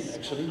Chile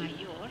actually,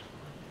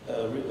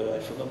 I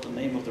forgot the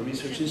name of the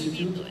research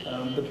institute,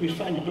 but we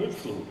found bird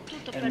flu,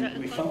 and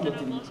we found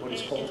it in what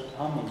is called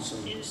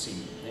Amundsen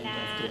Sea, named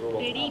after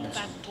Roald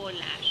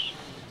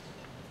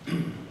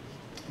Amundsen.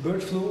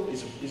 Bird flu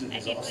is a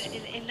disaster.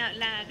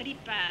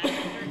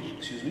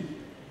 Excuse me,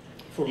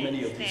 for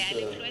many of these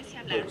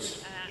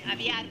birds,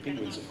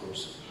 penguins, of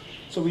course.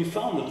 So we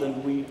found it,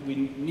 and we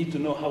need to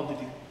know how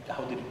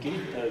did it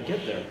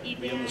get there.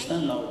 We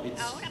understand now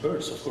it's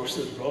birds, of course,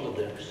 that brought it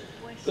there,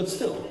 but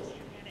still.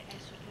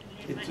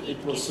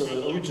 It was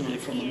originally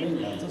from the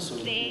mainland, so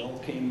it all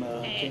came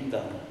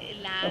down.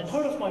 Now,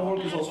 part of my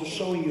work is also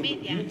showing you the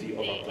beauty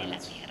of our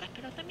planet,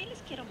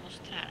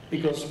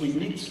 because we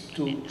need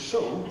to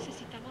show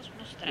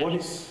what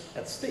is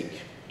at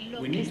stake.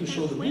 We need to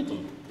show the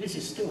beauty. This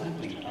is still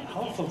happening.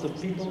 Half of the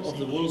people of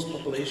the world's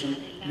population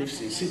lives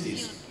in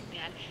cities.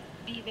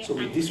 So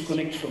we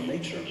disconnect from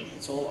nature.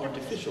 It's all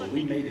artificial.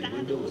 We made it.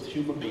 We built it.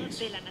 Human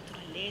beings.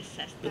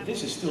 But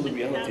this is still the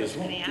reality as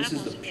well. This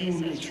is the pure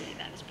nature.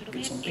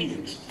 With some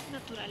penguins.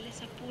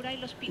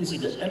 This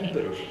is the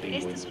emperor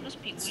penguin.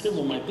 It's still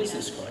on my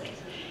business card.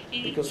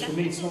 Because for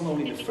me it's not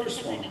only the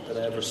first one that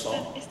I ever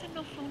saw,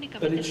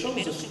 but it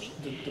shows us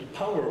the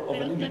power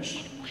of an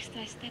image.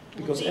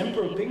 Because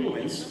emperor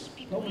penguins,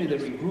 normally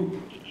they're in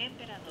group.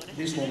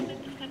 This one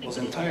was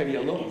entirely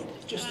alone,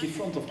 just in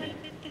front of me.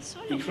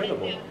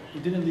 Incredible. He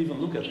didn't even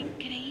look at me.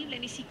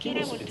 He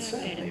was a bit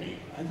sad, maybe.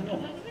 I don't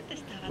know.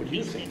 What do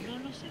you think?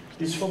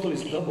 This photo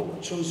is double.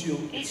 It shows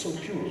you it's so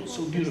pure,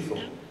 so beautiful.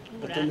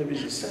 But then there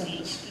is a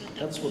sadness.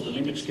 That's what an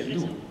image can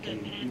do,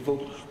 can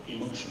evoke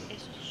emotion.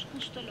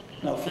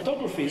 Now,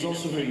 photography is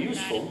also very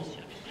useful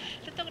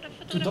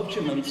to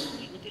document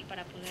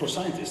for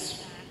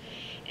scientists.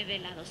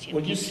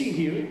 What you see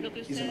here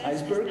is an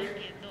iceberg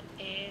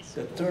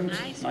that turned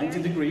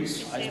 90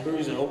 degrees.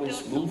 Icebergs are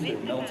always move, they're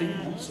melting,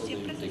 so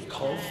they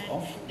cough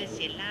off,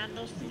 they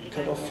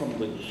cut off from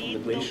the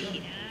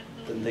glacier,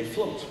 then they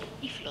float.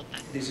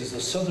 This is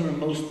the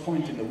southernmost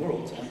point in the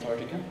world,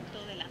 Antarctica.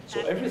 So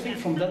everything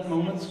from that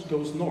moment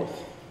goes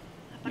north,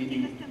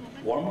 meaning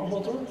warmer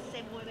water,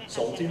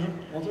 saltier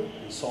water,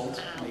 and salt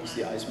makes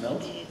the ice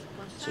melt.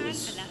 So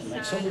it's an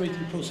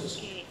accelerating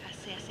process.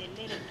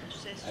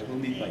 I will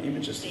need my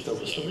images to tell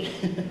the story.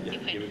 Yeah,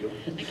 here we go.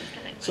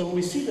 So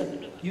we see that,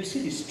 you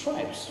see these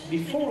stripes.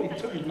 Before it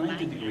turned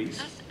 90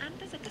 degrees,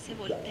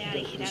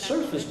 the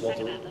surface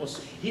water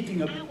was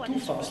heating up too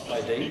fast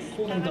by day,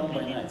 cooling down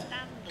by night,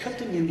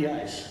 cutting in the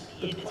ice,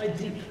 but quite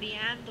deep.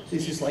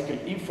 This is like an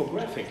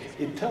infographic.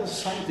 It tells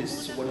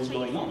scientists what is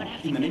going on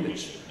in an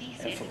image.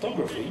 And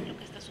photography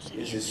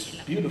is this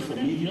beautiful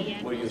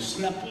medium where you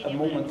snap a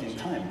moment in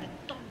time.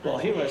 Well,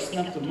 here I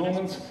snapped a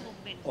moment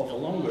of a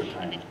longer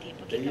time,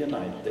 day and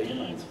night, day and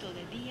night.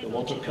 The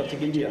water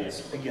cutting in the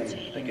ice,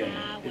 again.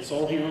 It's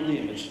all here on the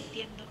image.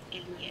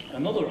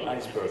 Another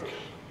iceberg.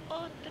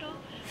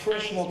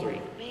 Fresh water.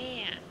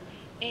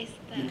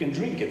 You can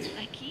drink it.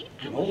 You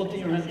can hold it in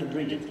your hand and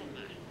drink it.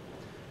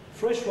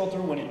 Fresh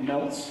water, when it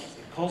melts,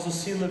 it causes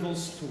sea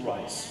levels to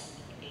rise.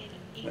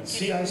 When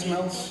sea ice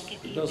melts,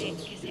 it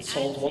doesn't. It's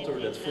salt water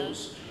that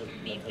froze, that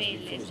has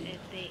been frozen.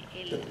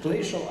 The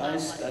glacial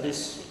ice, that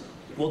is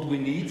what we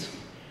need,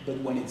 but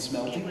when it's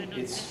melting,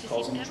 it's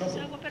causing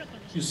trouble.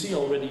 You see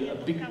already a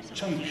big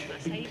chunk,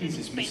 a big piece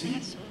is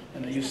missing,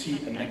 and then you see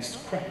the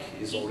next crack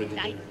is already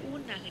there.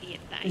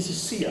 This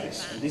is sea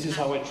ice, and this is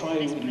how I try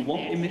in one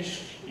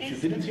image. If you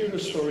didn't hear the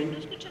story,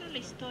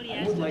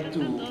 I would like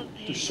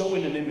to show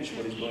in an image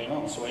what is going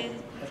on. So I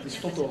have this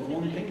photo of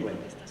one penguin,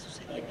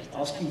 like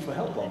asking for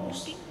help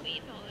almost.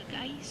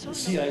 The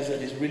sea ice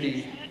that is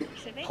really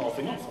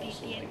coughing off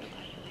also, like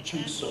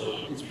chunks, so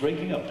it's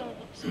breaking up.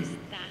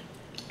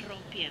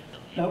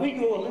 Now we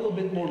go a little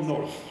bit more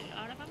north,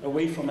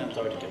 away from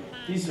Antarctica.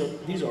 These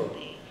are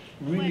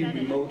really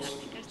remote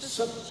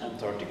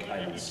sub-Antarctic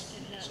islands.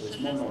 So it's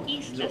more north.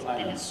 These are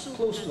islands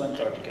close to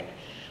Antarctica.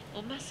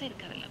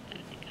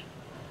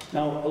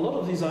 Now, a lot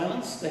of these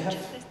islands, they have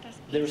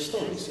their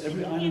stories.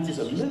 Every island is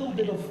a little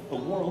bit of a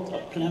world, a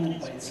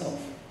planet by itself.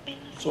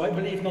 So I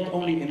believe not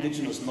only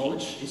indigenous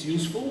knowledge is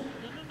useful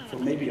for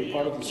maybe a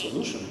part of the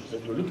solution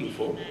that we're looking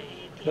for,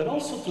 but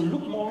also to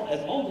look more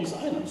at all these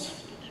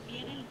islands.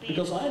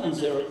 Because islands,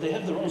 they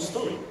have their own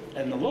story.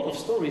 And a lot of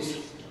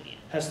stories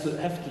have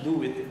to do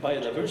with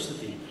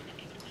biodiversity.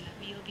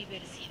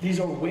 These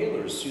are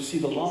whalers. You see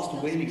the last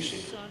whaling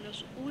ship.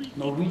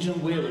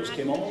 Norwegian whalers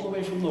came all the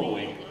way from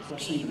Norway,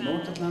 crossing the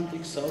North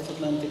Atlantic, South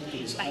Atlantic to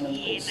this island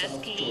called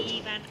South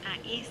Georgia.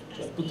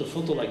 So I put the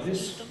photo like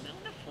this.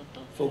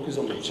 Focus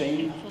on the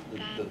chain.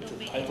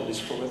 The title is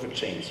Forever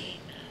Chained.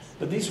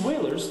 But these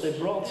whalers, they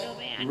brought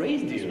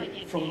reindeer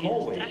from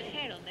Norway.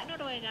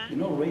 You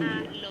know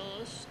reindeer?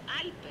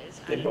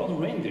 They brought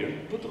reindeer,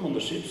 put them on the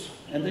ships,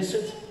 and they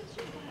said,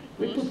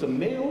 we put a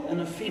male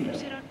and a female.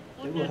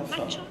 They will have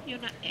fun.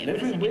 And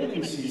every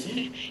whaling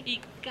season,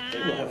 they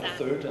will have a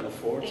third and a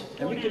fourth,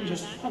 and we can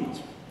just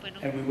hunt.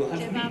 And we will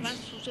have meat.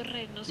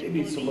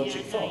 Maybe it's a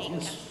logic thought,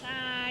 yes.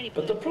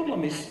 But the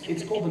problem is,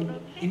 it's called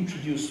an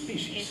introduced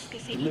species,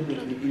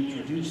 deliberately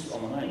introduced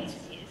on an island.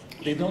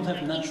 They don't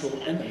have natural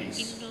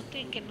enemies.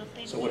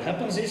 So what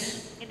happens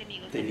is,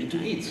 they need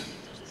to eat.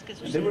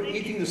 And they were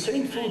eating the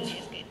same food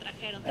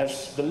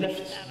as the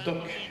left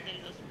duck.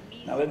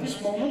 Now at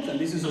this moment, and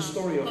this is a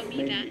story of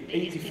maybe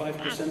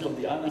 85% of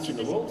the islands in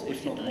the world,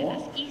 if not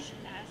more,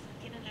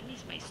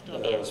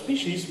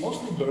 species,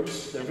 mostly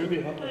birds, they're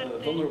very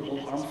vulnerable,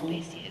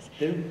 harmful,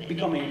 they're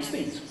becoming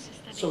extinct.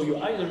 So you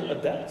either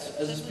adapt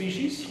as a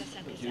species,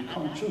 but you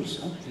can't choose.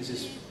 Huh? This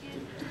is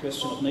the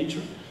question of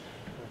nature.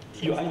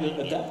 You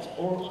either adapt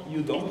or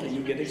you don't and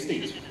you get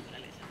extinct.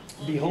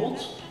 Behold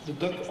the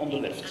duck on the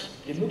left.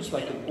 It looks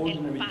like an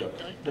ordinary duck,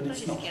 but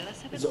it's not.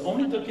 It's the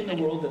only duck in the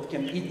world that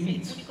can eat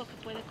meat.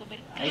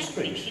 How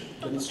strange,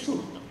 but it's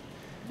true.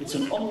 It's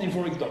an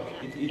omnivoric duck.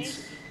 It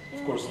eats,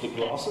 of course, the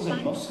grasses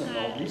and moss and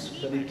all this,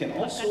 but it can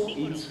also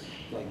eat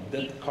like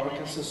dead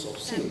carcasses of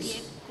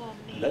seals.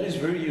 And that is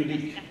very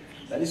unique.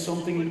 That is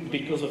something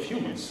because of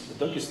humans.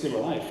 The duck is still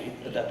alive,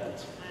 it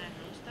adapted.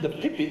 The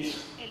pipit,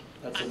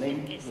 that's the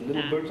name, the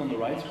little bird on the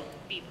right,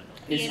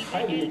 is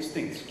highly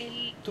extinct.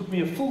 It took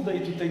me a full day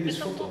to take this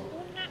photo,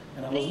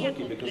 and I was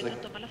lucky because I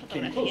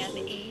came close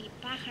to it.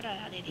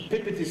 The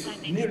pipit is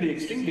nearly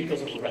extinct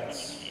because of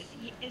rats.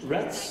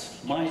 Rats,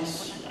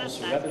 mice,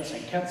 also rabbits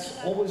and cats,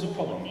 always a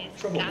problem,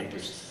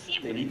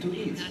 troublemakers. They need to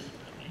eat.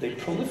 They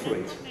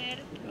proliferate.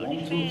 1,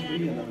 2,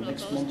 3, and then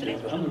next month you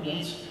have 100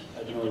 rats.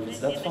 I don't know if it's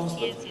that fast,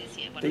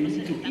 but they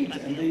need to eat,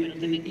 and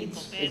they eat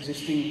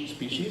existing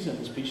species, and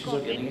the species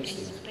are getting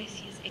extinct.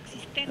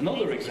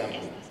 Another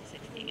example.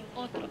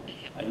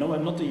 I know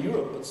I'm not in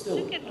Europe, but still,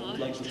 I would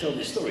like to tell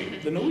this story.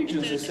 The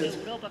Norwegians, they said,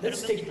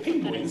 let's take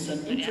penguins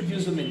and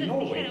introduce them in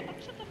Norway.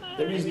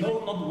 There is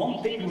not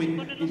one penguin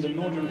in the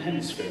northern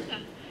hemisphere.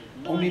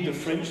 Only the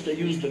French, they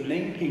use the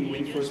name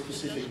penguin for a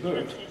specific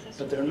bird,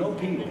 but there are no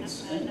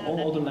penguins. In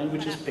all other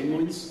languages,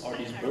 penguins are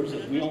these birds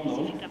that we all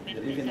know, they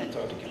live in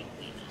Antarctica.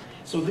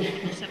 So this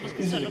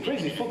is a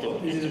crazy photo.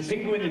 This is a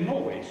penguin in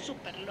Norway.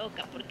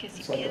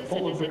 It's like a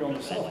polar bear on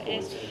the South Pole.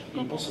 It's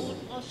impossible.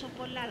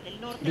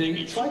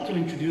 They tried to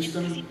introduce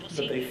them,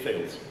 but they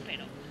failed.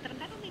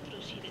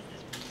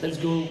 Let's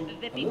go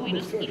a little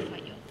bit further.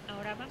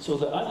 So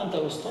the island I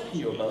was talking to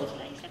you about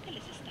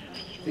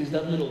is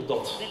that little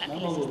dot. Now I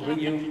will bring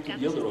you to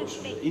the other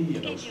ocean, the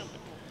Indian Ocean,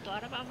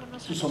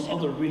 to some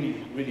other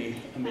really,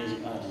 really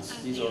amazing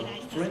islands. These are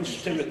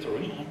French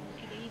territory,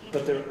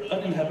 but they're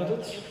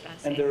uninhabited,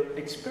 and they're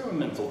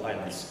experimental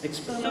islands.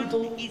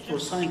 Experimental for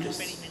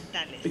scientists.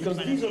 Because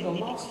these are the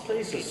last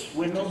places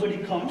where nobody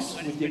comes,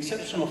 with the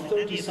exception of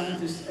 30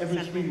 scientists every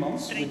 3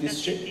 months with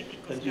this ship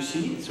that you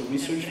see. It's a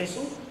research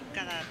vessel.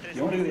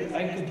 The only way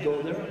I could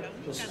go there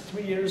was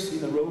 3 years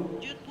in a row,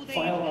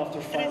 file after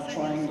file,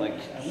 trying, like,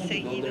 I want to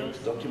go there,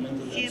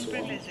 document it, and so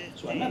on.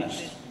 So I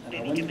managed, and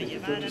I went with the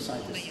 30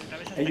 scientists.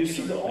 And you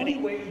see, the only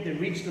way they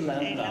reach the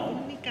land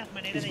now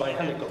is by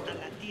helicopter.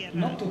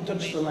 Not to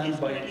touch the land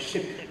by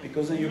ship,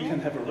 because then you can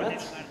have a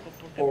rat,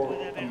 or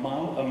a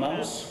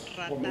mouse,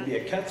 or maybe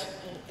a cat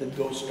that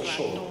goes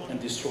ashore and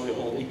destroy a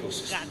whole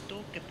ecosystem.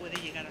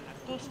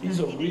 These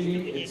are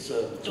really,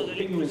 so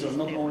penguins are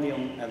not only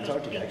on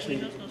Antarctica,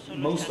 actually,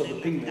 most of the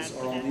penguins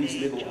are on these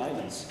little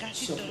islands,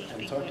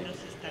 sub-Antarctica,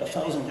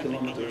 1,000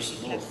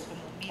 kilometers north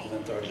of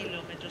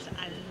Antarctica.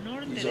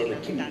 These are the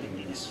king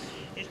penguins.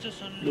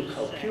 Look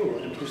how pure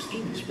and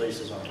pristine these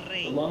places are.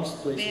 The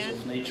last places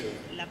of nature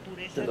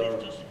that are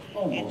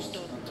almost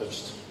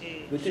untouched.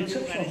 With the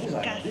exception of this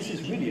island, this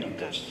is really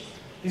untouched.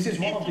 This is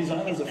one of these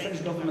islands the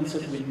French government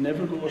said we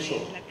never go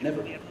ashore.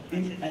 Never.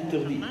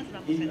 Interdit.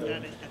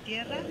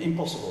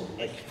 Impossible.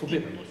 Like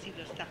forbidden.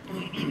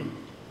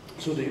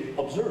 So they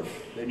observe,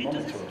 they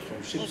monitor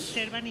from ships.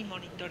 They have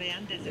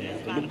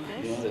to look,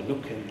 they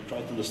look and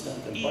try to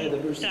understand. And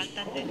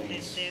biodiversity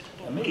is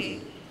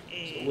amazing.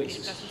 It's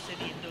oasis.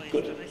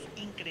 Good.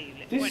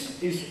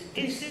 This is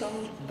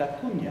Tristan da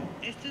Cunha,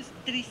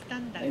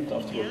 named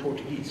after a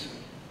Portuguese.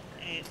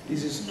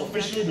 This is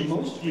officially the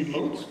most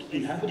remote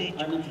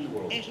inhabited island in the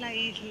world.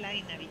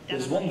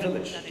 There's one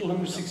village,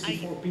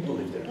 264 people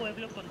live there.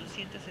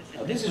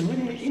 Now this is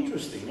really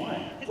interesting.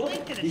 Why? Well,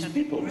 these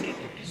people,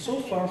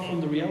 so far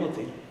from the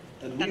reality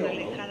that we all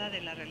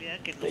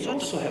know, they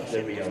also have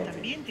their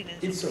reality.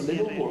 It's a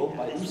little world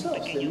by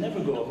themselves. They never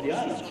go off the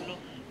island.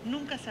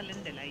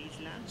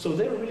 So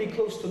they're really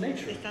close to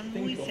nature.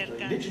 Think of the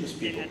indigenous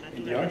people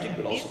in the Arctic,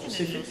 but also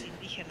Pacific.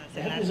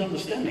 They have this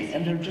understanding,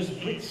 and they're just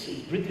Brits,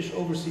 British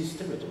overseas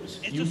territories.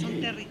 UK.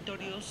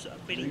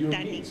 They're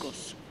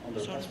Europeans on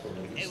their passport,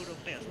 at least,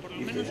 if they have a passport.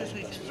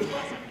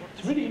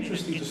 It's really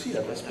interesting to see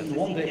that. I spent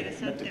one day,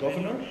 met the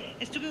governor,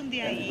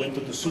 and went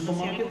to the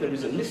supermarket. There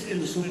is a list in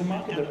the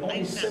supermarket. There are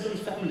only 7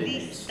 family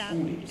names.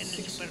 Only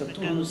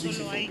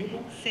 264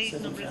 people,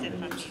 7 family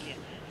names.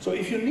 So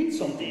if you need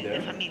something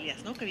there,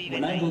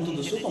 when I go to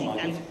the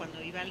supermarket,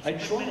 I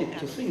try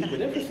to think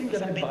with everything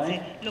that I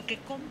buy,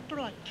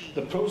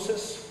 the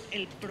process,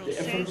 the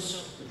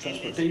efforts, the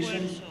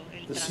transportation,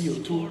 the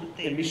CO2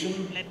 emission.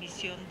 la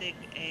emisión de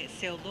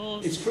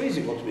CO2. It's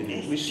crazy what we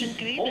do. We ship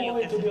all the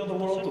way to the other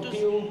world to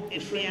peel the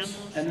shrimps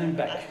and then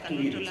back to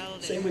eat it.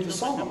 Same with the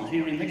salmon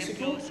here in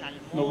Mexico,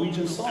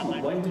 Norwegian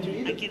salmon. Why would you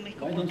eat it?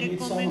 Why don't you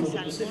eat salmon of the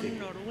Pacific?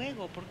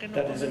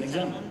 That is an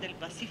example.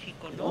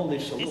 All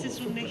this Ese es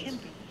un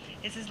ejemplo.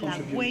 Esa es la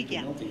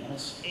huella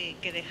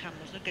que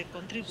dejamos, que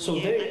contribuye. So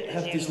they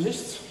have this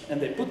list, and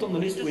they put on the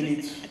list we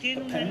need a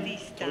pen,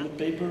 toilet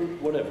paper,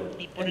 whatever,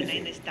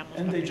 anything.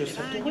 And they just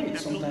have to wait,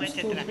 sometimes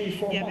 2, 3,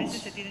 4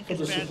 months for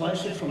the supply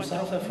ship from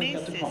South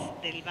Africa to come.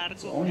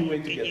 It's the only way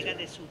to get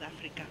there.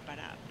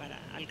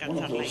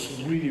 One of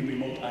those really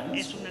remote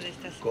islands,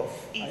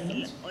 Gulf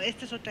Islands,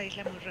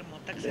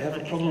 they have a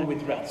problem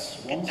with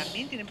rats. Once,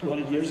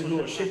 200 years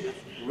ago, a ship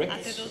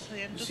wrecked. You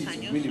see,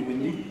 it's really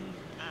windy.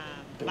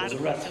 There was a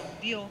rat.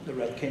 The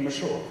rat came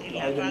ashore.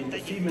 Either need a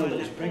female that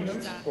is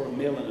pregnant or a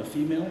male and a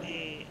female.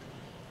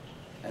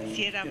 And,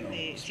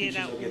 species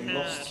are getting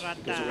lost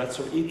because the rats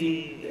are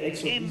eating the eggs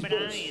of these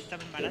birds.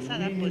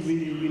 They're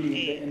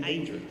really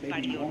endangered.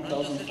 Maybe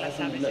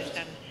 1,500 left.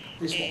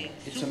 This one,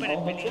 it's an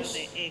albatros,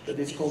 but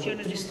it's called a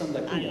Tristan da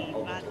Cunha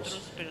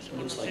albatros. It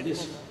looks like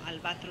this.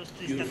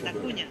 Beautiful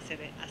bird.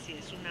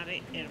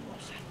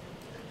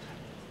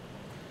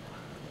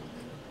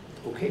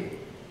 Okay.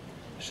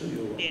 Show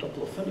you a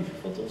couple of funny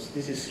photos.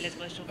 This is a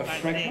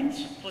fragment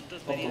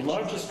of the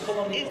largest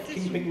colony of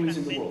king penguins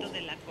in the world.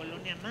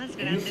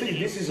 And you think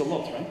this is a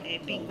lot,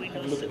 right?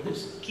 Have a look at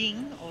this.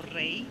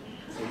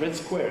 It's a red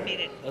square.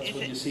 That's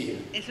what you see here.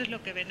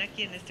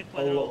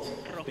 A lot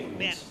of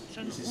penguins.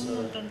 This is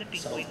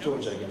South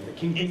Georgia again. The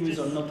king penguins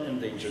are not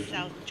endangered.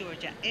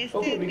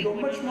 Okay, we go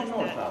much more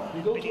north now.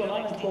 We go to an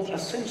island called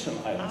Ascension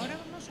Island.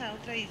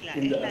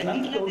 In the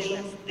Atlantic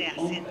Ocean,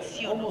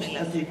 almost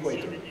at the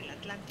equator.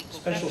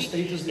 Special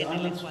status, the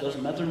island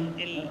doesn't matter.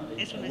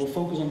 We'll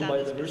focus on the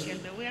biodiversity.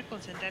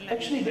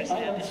 Actually, the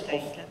island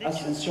of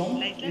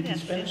Ascension, in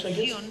Spanish, I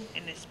guess,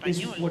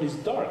 is what is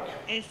dark.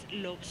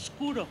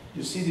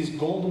 You see this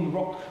golden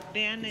rock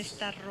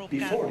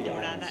before the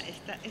island.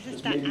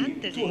 There's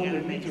maybe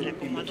 200 meters in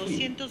between.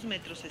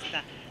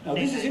 Now,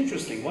 this is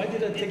interesting. Why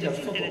did I take that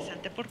photo?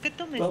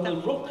 Well, the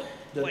rock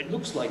that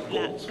looks like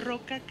gold,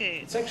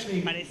 it's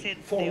actually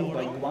formed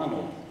by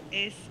guano.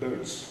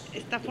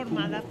 Está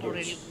formada por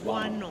el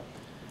guano,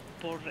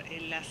 por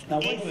las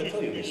heces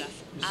de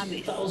las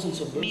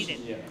aves. Miren,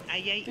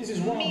 ahí hay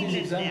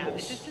miles de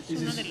aves. Este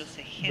es uno de los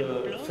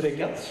ejemplos. Esta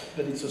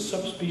es una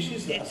subespecie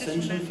que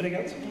se llama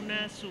fregat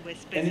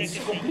de la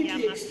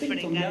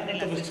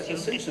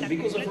Ascensión, que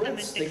está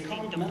completamente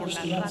extinto por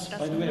las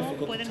ratas.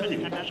 No pueden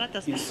manejar las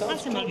ratas.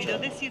 Se me olvidó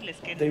decirles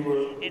que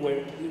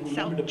en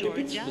South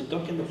Georgia,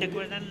 ¿se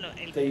acuerdan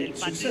del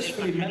patio del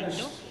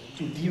pajarito?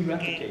 To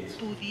eradicate,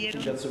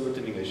 that's the word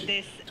in English,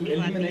 to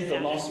eliminate the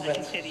last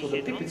rat, so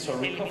the pipits are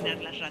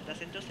recovered.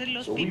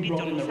 So we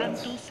brought in a rat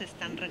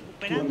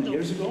 200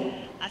 years ago.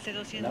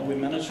 Now we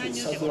managed with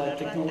satellite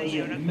technology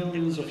and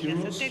millions of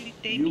euros,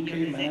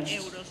 UK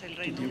managed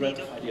to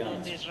de-ratify the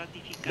island.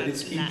 But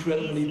it's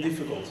incredibly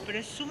difficult.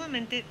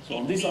 So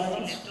on these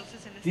islands,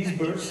 these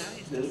birds,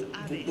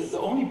 the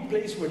only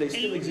place where they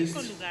still exist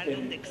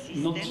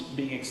and not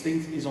being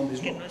extinct is on this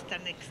rock.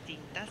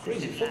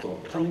 Crazy photo,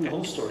 telling the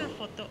whole story.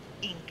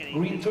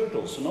 Green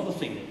turtles, another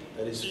thing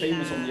that is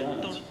famous on the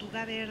island.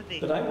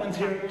 But I went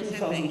here in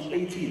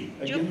 2018,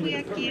 again with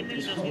a permit.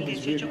 It's one of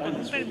these weird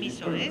islands with these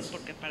permits. You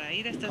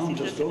can't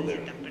just go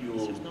there.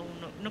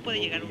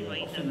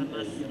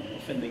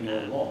 Offending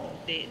the law.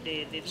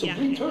 So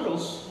green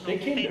turtles, they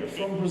came there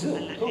from Brazil,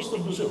 coast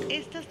of Brazil,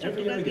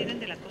 every year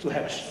again, to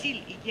hatch.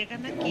 You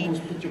can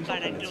almost put your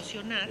cup in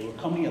it. They were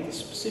coming at a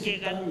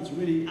specific time. It's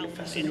really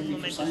fascinating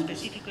for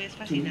scientists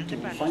to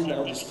find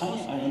out this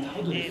tiny island.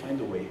 How do they find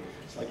a way?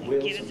 It's like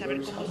whales and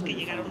birds. How do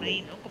they find a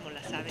way?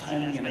 And the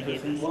timing and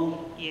everything.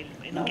 Well,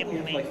 now we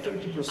have like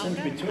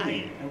 30%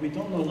 returning, and we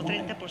don't know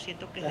why. Perhaps we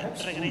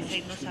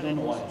don't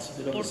know why. It's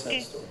a bit of a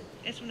sad story.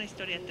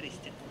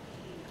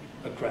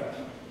 A crab.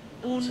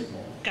 Un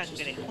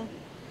cangrejo.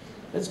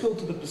 Let's go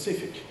to the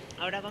Pacific.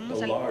 Ahora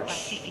vamos al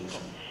Pacífico,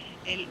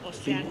 el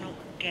océano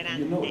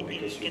grande,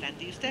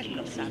 y ustedes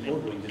lo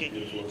saben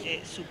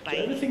porque su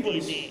país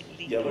tiene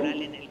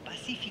litoral en el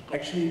Pacífico.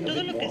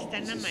 Todo lo que está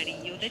en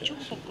amarillo, de hecho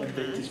un poco más,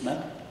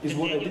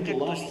 tendría que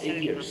actualizar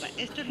el mapa.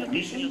 Esto es lo que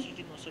hice en los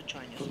últimos 8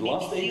 años. Mi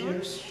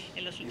misión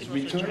en los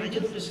últimos 8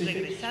 años es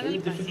regresar al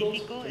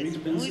Pacífico,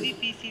 es muy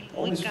difícil,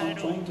 muy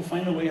caro,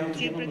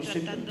 siempre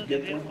tratando de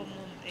ver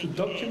cómo to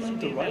document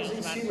the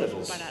rising sea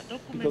levels,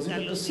 because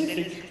in the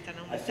Pacific,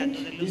 I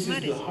think this is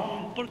the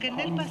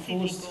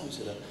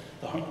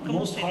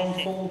most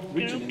harmful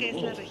region in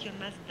the world.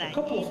 A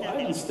couple of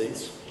island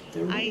states,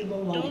 they're really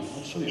low lying.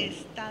 I'll show you.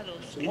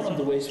 So one of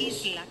the ways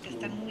was to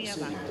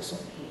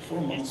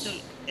 4 months.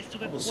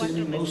 I was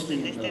sailing mostly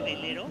in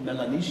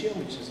Melanesia,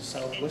 which is the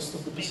southwest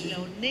of the Pacific,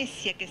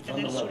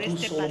 Vanuatu,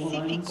 Solomon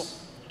Islands,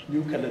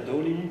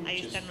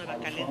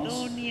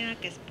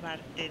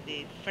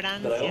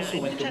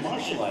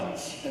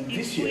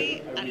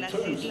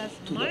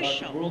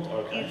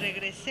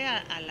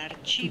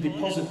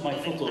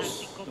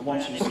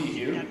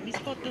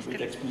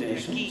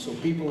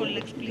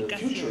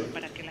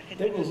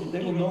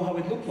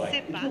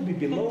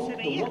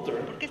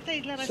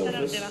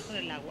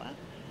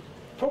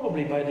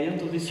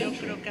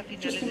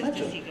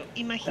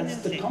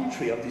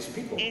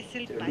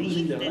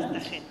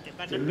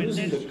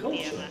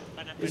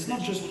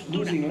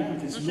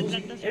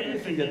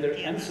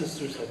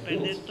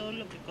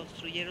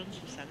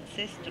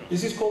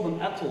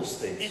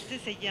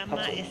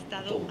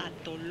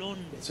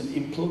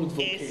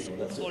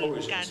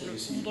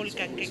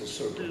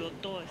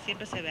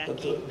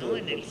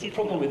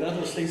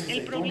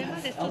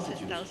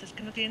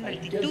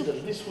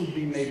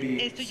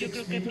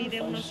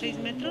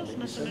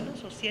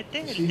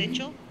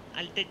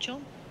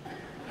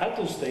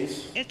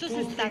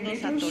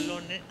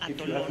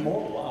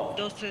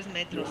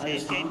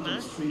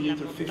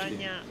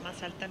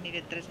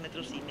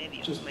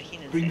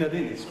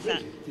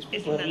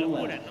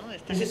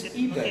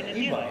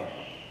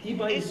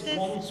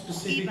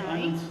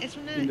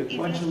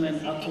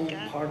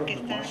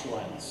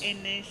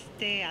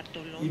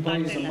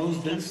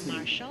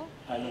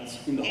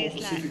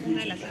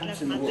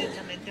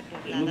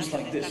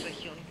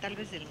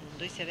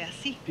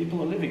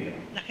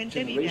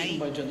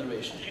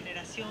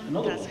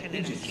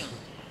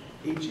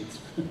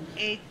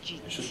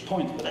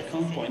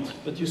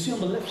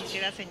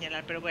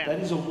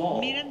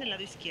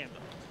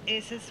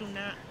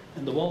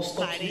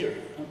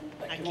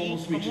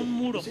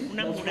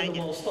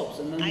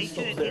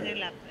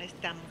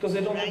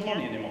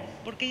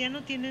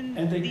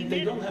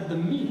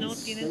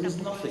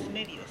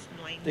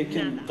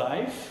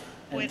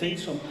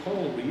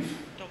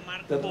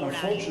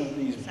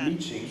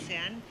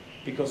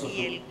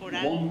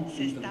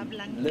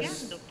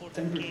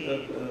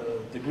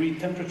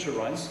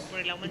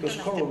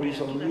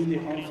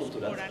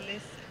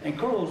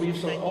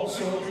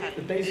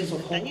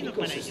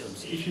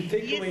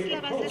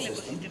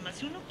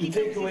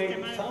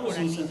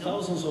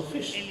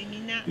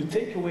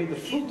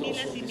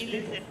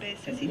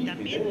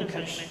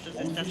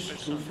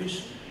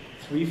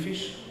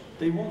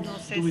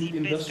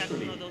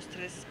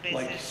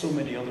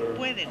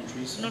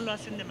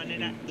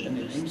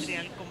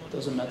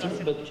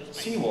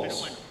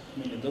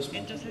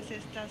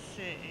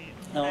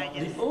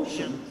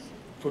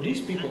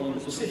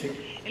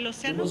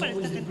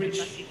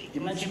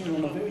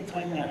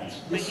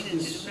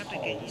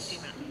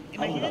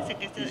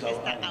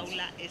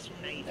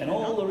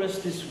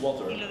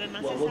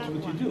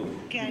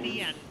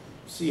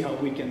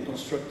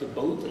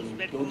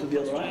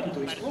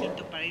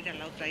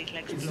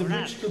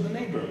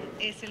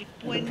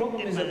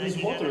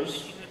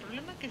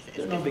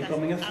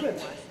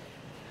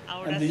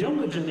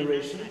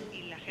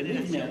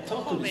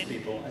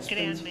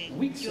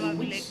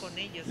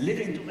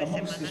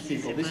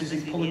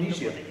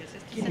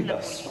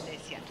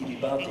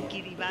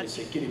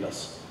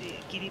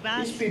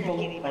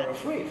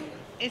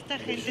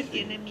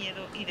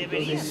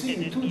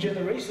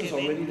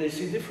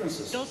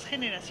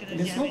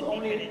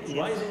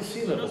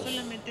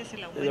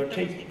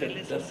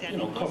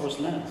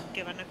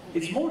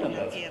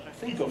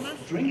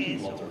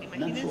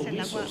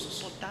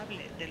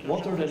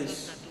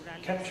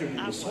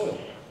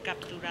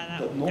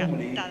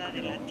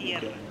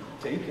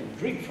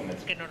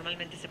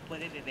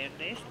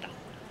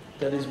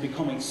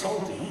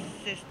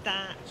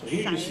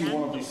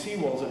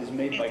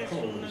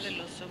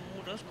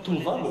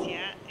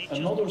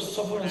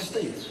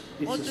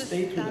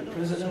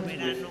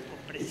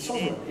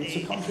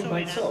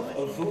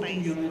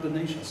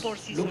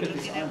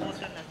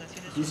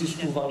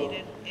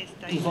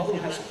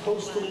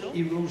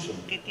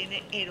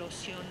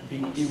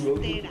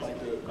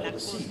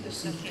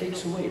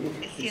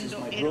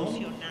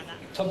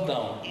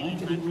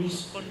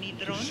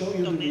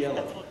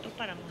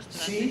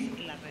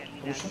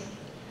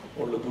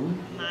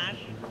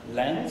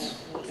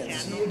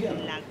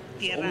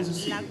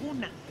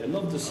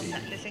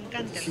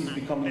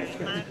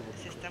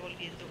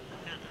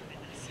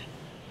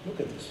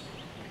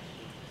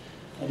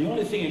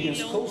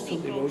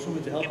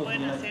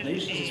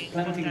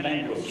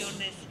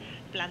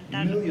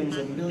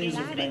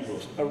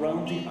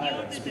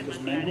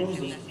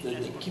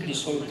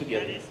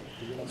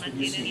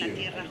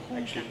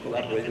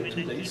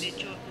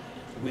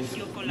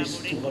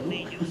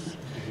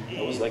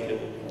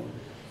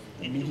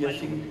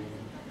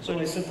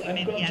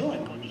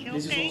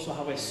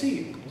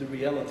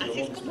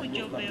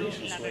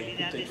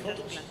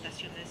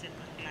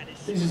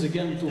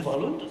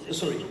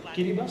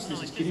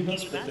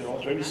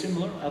 all very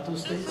similar, atoll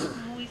states.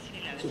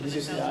 So this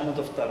is the island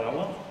of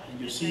Tarawa, and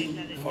you see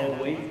far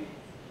away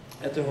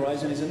at the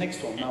horizon is the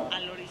next one. Now,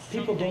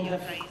 people don't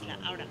have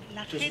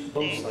just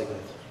boats like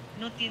that.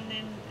 no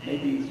tienen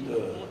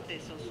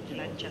botes o sus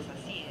lanchas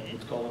así,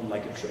 would call him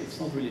like it's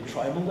not really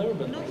tribal there,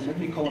 but let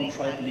me call him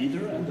tribe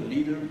leader, and the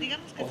leader of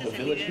the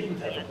village, he would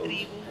have a boat,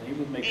 and he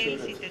would make sure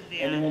that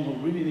anyone who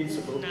really needs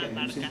a boat can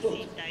use his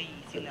boat.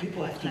 But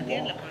people have to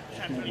walk,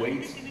 have to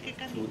wade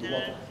through the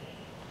water.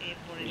 If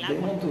they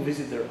want to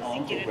visit their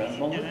aunt or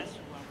grandmother,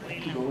 they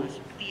have to go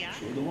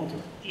through the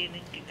water.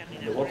 And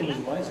the water is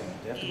rising,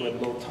 they have to go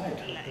at low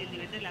tide.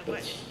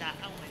 But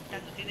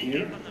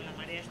here,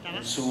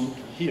 and soon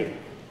here.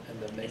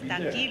 Está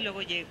aquí,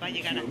 luego va a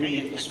llegar acá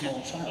y hasta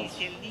acá. Y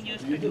si el niño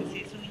es un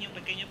niño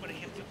pequeño, por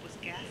ejemplo, pues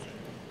 ¿qué hace?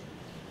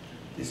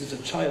 This is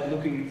a child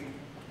looking,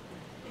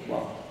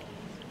 wow.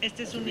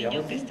 Este es un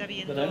niño que está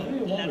viendo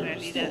la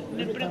realidad.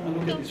 Me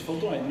pregunto,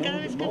 cada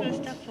vez que veo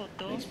esta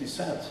foto,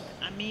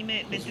 a mí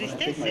me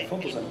entristece el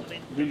momento,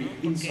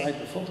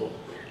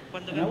 porque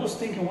cuando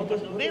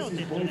veo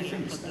dentro de la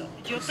foto,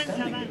 yo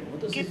pensaba,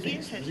 ¿qué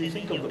piensa ese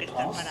niño que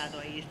está parado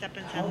ahí? Está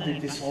pensando en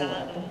el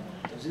pasado,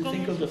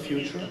 ¿cómo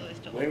sucedió todo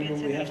esto? ¿Qué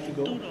piensa en el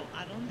futuro?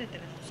 ¿A dónde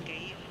tenemos que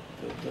ir?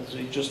 Does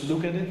he just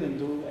look at it and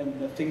do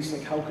things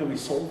like how can we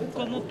solve it?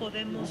 ¿Cómo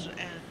podemos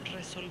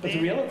resolver? But the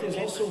reality is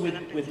also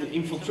with the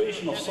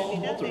infiltration of salt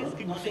water,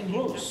 nothing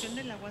grows.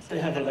 They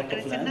have a lack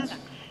of land,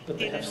 but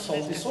they have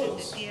salty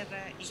soils,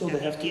 so they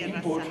have to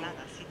import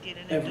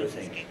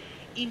everything,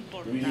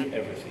 really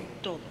everything.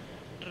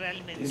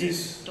 This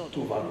is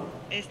Tuvalu,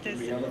 the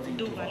reality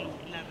Tuvalu.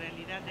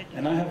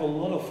 And I have a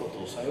lot of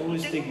photos. I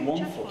always take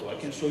one photo. I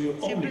can show you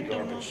only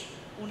garbage.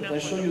 But I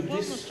show you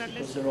this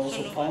because there are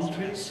also palm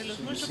trees, so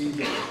you see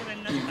the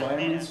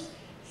environment.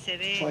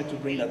 Try to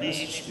bring that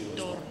message to you as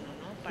well.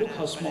 Look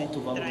how small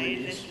Tuvalu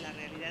really is.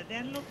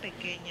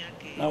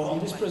 Now on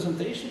this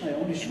presentation I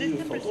only show you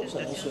photos,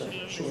 I also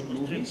have short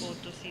movies.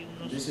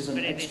 This is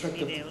an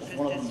extract of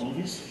one of the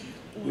movies.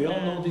 We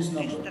all know this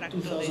number,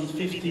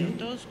 2015.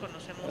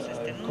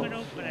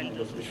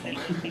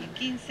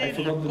 I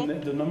forgot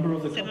the number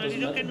of the COP,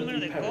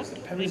 the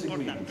Paris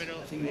Agreement.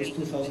 I think it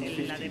was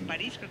 2015.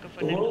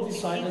 The world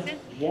decided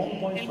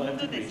 1.5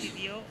 degrees.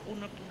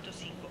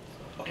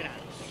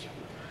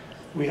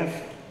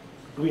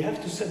 We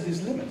have to set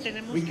this limit.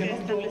 We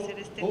cannot go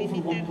over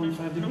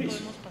 1.5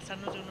 degrees.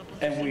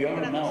 And we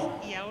are now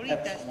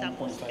at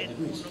 1.5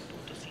 degrees.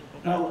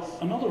 Now,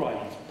 another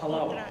island,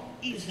 Palau,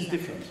 this is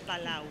different.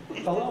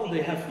 Palau,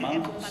 they have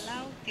mountains,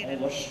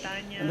 and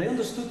they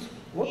understood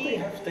what they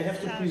have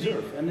to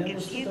preserve, and they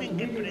understood that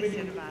really,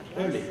 really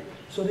early.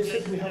 So they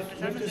said we have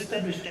to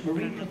establish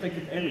marine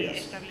protected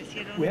areas.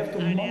 We have to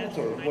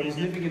monitor what is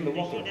living in the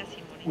water.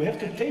 We have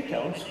to take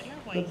out,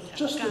 but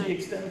just to the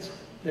extent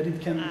that it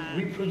can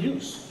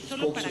reproduce. It's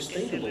called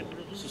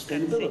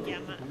sustainability.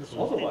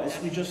 Otherwise,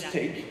 we just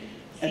take,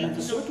 and at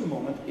a certain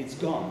moment, it's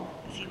gone.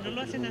 Si no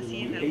lo hacen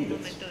así, en algún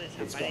momento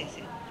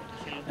desaparece.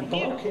 And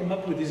Palau came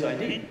up with this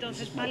idea. This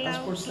is my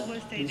passport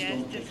stamp. Please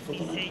don't take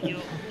photo.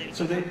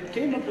 So they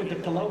came up with the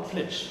Palau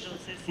Pledge,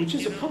 which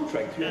is a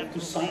contract. You have to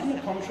sign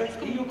a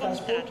contract in your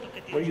passport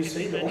where you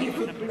say the only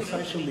footprints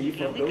I shall leave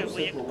are those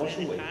that will wash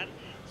away.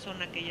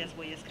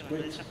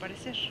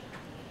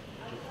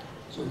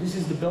 So this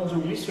is the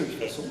Belgian research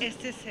vessel.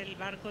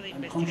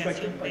 I'm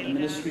contracted by the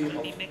Ministry of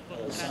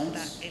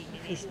Science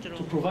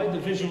to provide the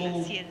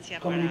visual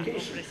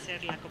communication.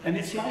 And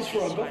it's nice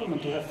for our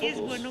government to have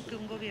photos,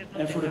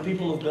 and for the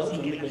people of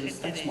Belgium, because it's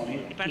tax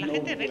money, to know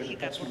where the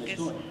tax money is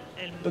going.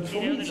 But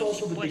for me, it's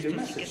also the bigger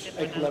message.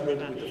 I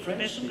collaborated with the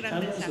French, the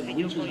Italians, the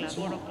Norwegians, and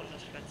so on.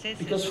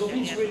 Because for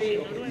me, it's really,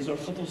 okay, these are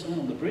photos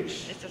on the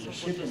bridge, the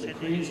ship and the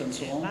cranes and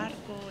so on.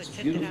 It's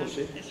a beautiful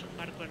ship.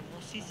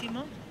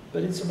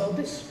 But it's about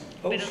this.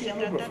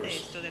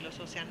 Oceanographers.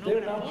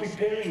 They're now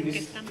preparing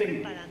this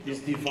thing, this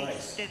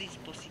device.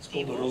 It's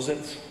called a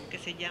rosette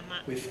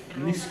with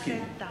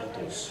Niskin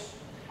bottles.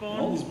 And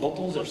all these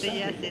bottles are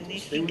sampling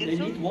bottles. They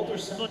need water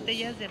samples.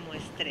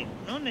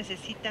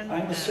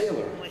 I'm a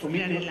sailor. For me,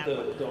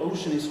 the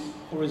ocean is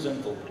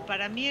horizontal.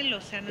 But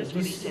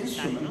this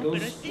instrument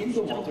goes in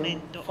the water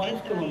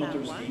 5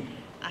 kilometers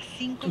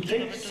deep to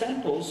take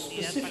samples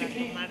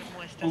specifically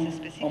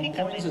on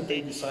points that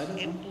they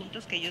decided on,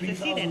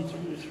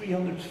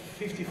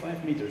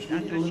 3,355 meters. We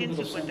need a little bit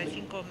of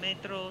sampling.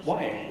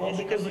 Why? Well,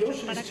 because the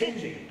ocean is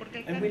changing,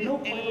 and we know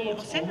quite a lot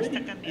already,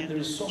 and there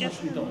is so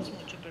much we don't.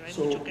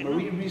 So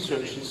marine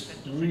research is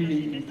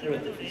really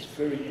imperative, it's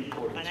very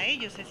important.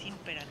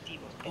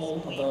 All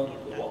about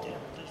the water.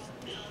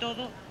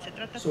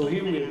 So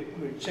here we're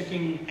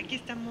checking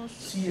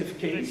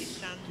CFKs.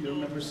 Do you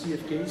remember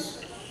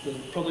CFKs? The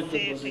product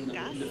that was in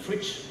the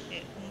fridge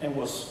and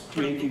was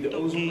creating the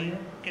ozone layer.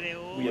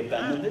 We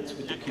abandoned it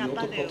with the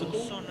Kyoto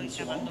Protocol and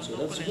so on, so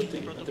that's a good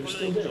thing. But they're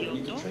still there, we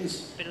need to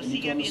trace, we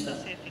need to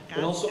understand.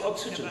 But also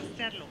oxygen,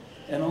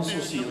 and also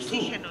CO2,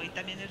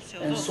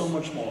 and so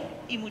much more.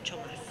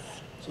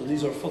 So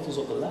these are photos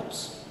of the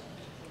labs.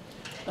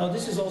 Now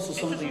this is also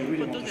something I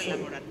really want to show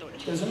you.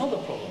 There's another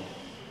problem.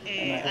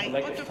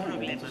 hay otro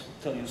problema.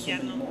 Ya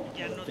no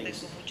tengo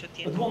mucho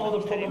tiempo.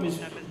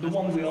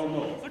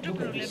 Otro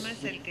problema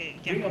es el que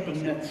ya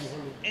conocemos.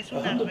 Es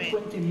una red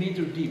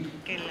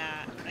que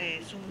la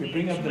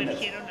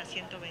sumergieron a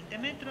 120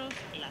 metros,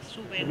 la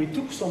suben y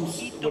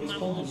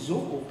tomaron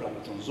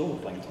zooplancton,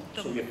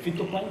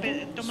 fitoplancton.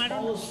 El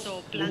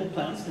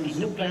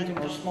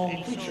zooplancton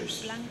son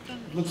criaturas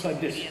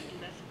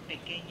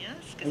pequeñas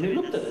que se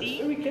ven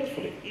así,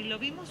 y lo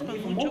vimos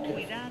con mucho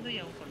cuidado y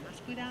aún con más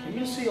cuidado.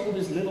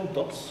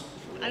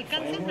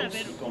 Alcanzan a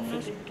ver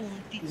unos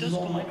puntitos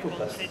como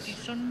confeti,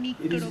 son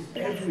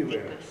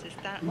microplásticos,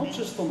 está en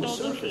todos lados, no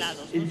solo en la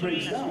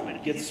superficie,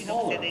 sino que se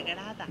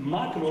degrada, se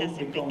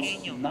hace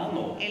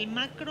pequeño. El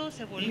macro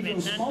se vuelve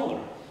nano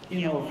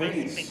y aún más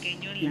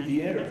pequeño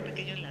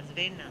en las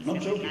venas, en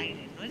el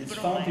aire. No es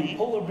broma, se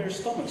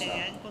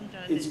ha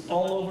encontrado en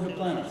estómagos de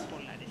osos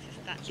polares,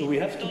 está en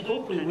todo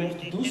el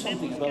planeta y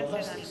tenemos que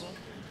hacer algo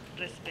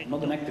respecto a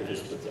los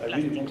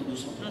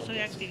plásticos. No soy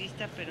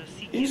activista, pero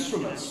sí quiero hacer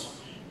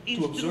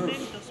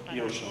instrumentos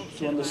para observar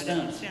el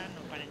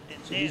océano, para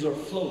entender.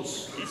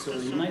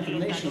 Estos son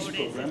flotadores,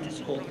 este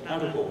es un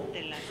programa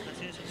de las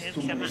Naciones Unidas que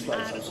se llama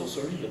Argo.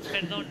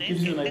 Perdonen,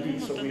 tengo un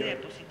montón de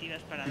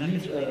diapositivas para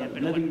darles una idea,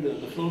 pero bueno.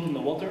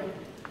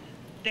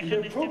 Dejan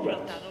este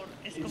flotador,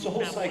 es como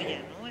una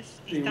olla, ¿no?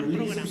 Están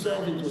programados,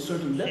 se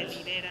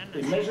liberan a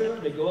cierta profundidad, miden y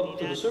llegan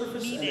a la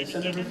superficie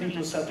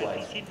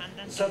y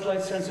mandan todo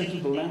el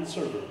satélite.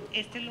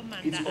 Este lo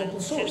manda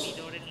al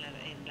servidor en la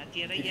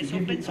Tierra y es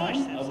open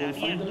source, o sea,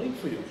 abierto.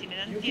 Si me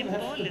dan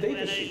tiempo, les voy a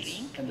dar el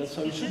link y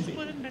ustedes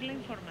pueden ver la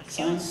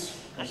información.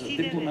 Así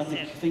debe ser. La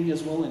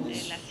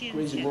ciencia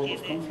tiene, no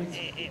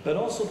diplomática,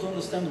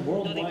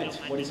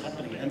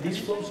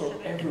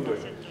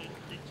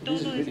 todo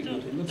esto está en todo el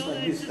mundo.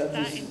 Esta es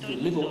la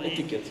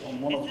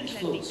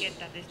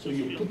etiqueta de estos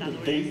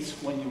flotadores.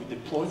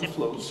 Se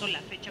puso la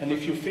fecha por que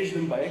se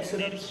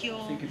sumergió,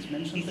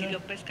 y si lo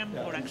pescan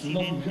por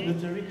accidente,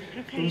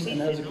 creo que ahí dice,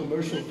 ¿no? Claro, o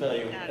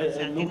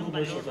sea, tiene un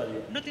valor,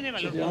 no tiene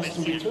valor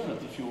comercial,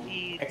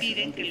 y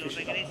piden que lo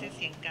regreses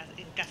y en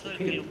caso de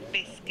que lo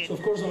pesquen por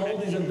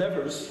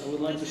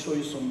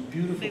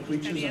accidente. Me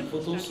gustaría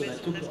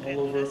mostrarles unas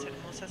criaturas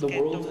hermosas que he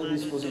tomado en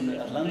el mundo, y estuve en el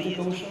océano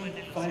Atlántico.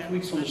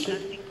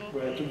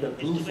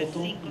 Estuve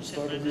 5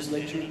 semanas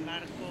en el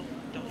barco.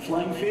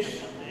 Flying fish.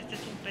 Este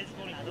es un pez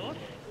volador.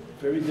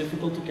 Very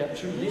difficult to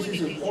capture. This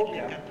is an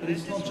orca, but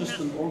it's not just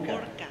an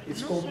orca.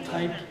 It's called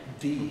type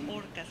D.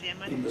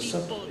 In the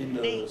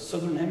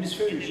southern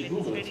hemisphere, you should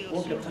Google it.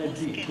 Orca type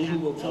D. Google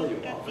will tell you.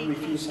 Very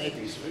few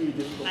sightings, very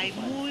difficult to find.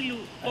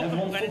 I have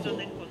one photo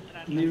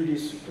near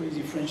these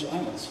crazy French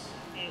islands.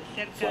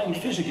 Flying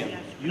fish again,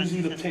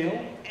 using the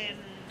tail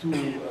to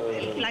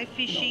fly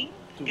fishing.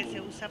 Que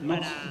se usa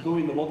para, go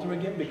in the water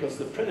again because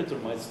the predator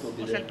might still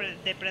be there. O sea, el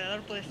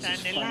depredador puede estar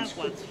en el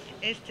agua.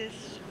 Este es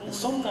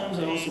un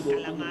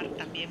calamar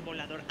también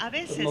volador. A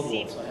veces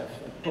sí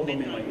me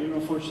meto, no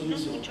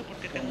mucho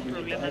porque tengo un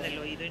problema del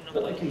oído y no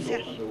puedo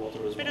bucear,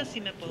 pero sí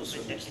me puedo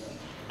meter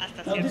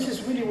hasta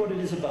cierto punto.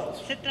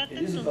 Se trata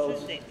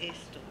entonces de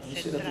esto.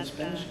 Se trata,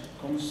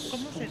 ¿cómo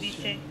se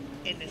dice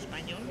en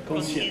español?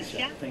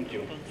 Conciencia.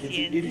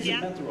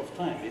 Conciencia.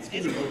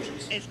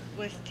 Es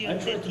cuestión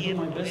de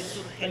tiempo, es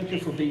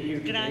urgente.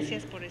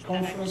 Gracias por estar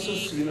aquí.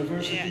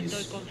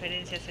 Doy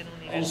conferencias en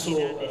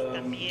universidades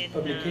también.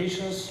 Publico,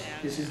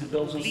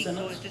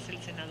 este es el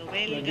Senado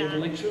belga,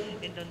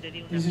 en donde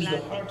di una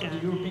plática.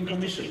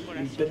 Este es el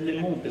corazón de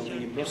la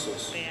Comisión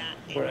Europea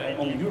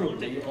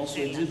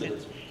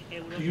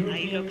en Berlín, de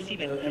ahí lo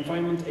exhiben.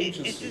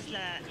 Esta es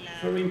la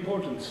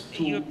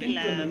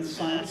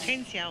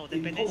agencia o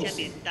dependencia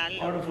ambiental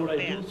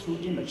europea.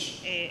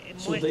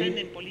 Muestran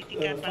en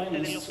política parte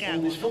de lo que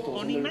hago, ¿no?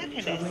 Con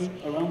imágenes. Y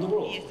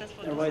estas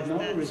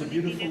fotos son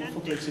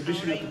itinerantes.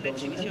 Ahora hay una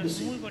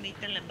exhibición muy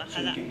bonita en la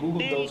embajada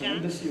belga.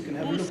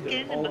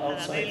 Busquen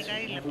embajada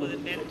belga y la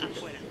pueden ver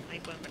afuera. Ahí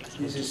pueden ver las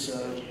fotos.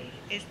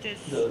 Este es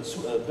la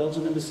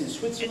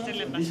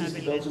embajada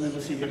belga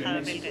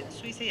en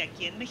Suiza y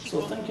aquí en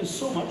México.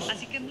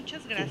 Así que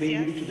muchas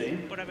gracias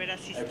por haber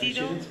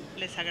asistido,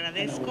 les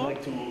agradezco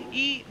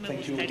y me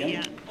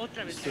gustaría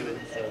otra vez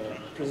agradecerle.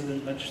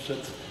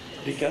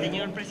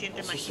 Señor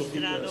Presidente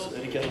Magistrado,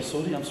 Ricardo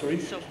Sodi,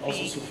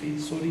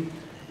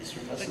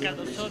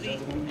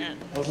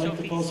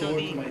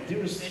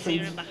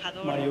 señor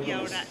Embajador, y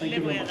ahora le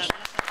voy a dar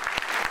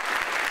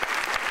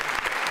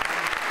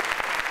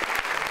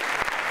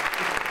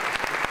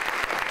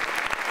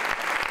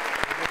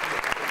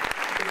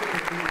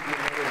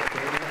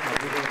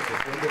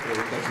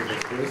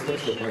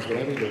lo más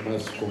breve y lo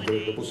más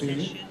concreto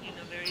posible.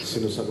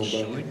 Si nos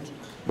acompañan,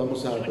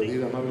 vamos a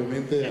pedir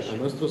amablemente a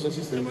nuestros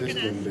asistentes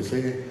quien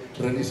desee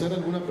realizar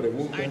alguna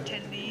pregunta. Es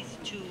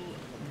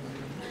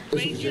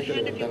suficiente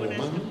levantar la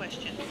mano.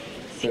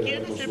 Si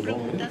quieren hacer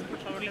preguntas, por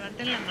favor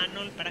levanten la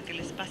mano para que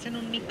les pasen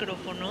un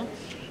micrófono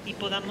y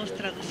podamos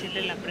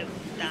traducirle la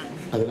pregunta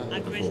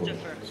a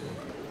Christopher.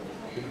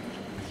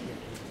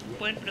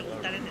 Pueden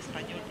preguntar en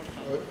español, por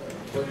favor.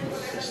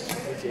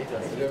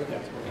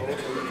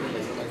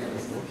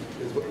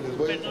 Les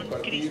voy a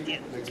compartir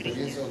la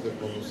experiencia donde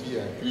conocí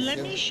a Christian.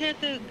 Let me share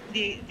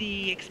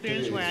the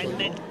experience where I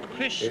met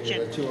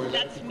Christian.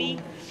 That's me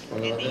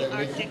in the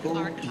Arctic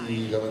Archive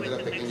y la bandera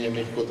pequeña de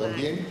México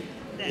también,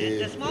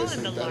 the small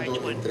and the large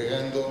one,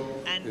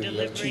 entregando el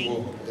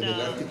archivo en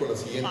el Ártico, la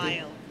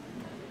siguiente.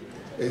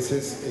 Ese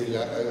es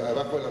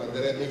abajo de la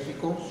bandera de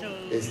México,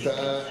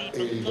 está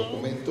el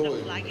documento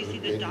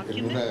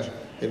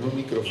en un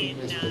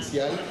microfilm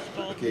especial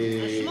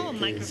que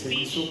se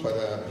hizo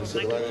para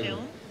preservar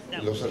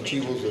los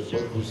archivos del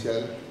Poder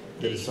Judicial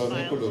del Estado de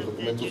México, los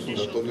documentos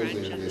fundatorios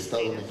del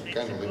Estado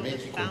mexicano, de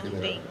México en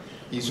general,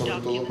 y sobre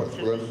todo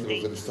particularmente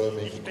los del Estado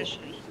de México.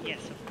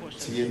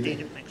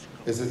 Siguiente.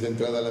 Esa es la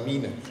entrada a la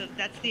mina.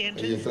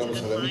 Ahí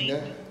entramos a la mina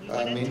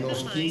a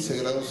menos 15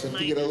 grados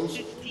centígrados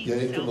y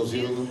adentro nos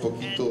dieron un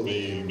poquito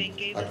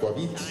de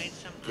aquavit,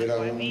 que era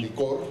un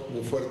licor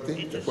muy fuerte.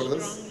 ¿Te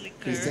acuerdas?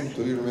 Christian,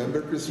 do you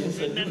remember, Christian?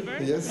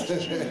 Yes.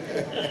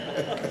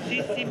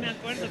 Sí, me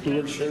acuerdo. We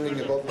were sharing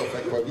a bottle of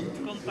aquavit.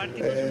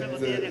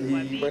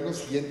 Y bueno,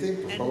 siguiente,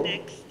 por favor.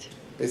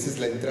 Esa es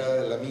la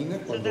entrada de la mina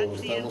cuando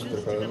estábamos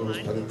preparándonos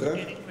para entrar.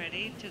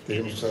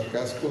 Tenemos que usar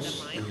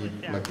cascos y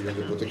material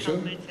de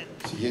protección.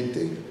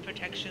 Siguiente.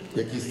 Y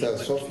aquí está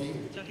Sophie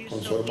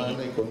con su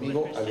hermana y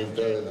conmigo a la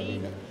entrada de la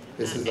mina.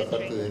 Esa es la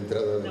parte de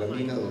entrada de la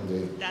mina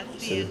donde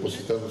se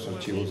depositaron los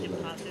archivos de la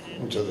mina.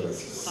 Muchas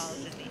gracias.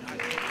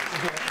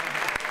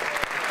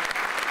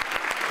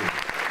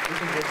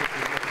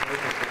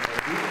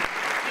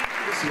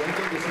 Si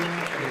alguien desea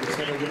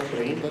realizar alguna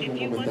pregunta, algún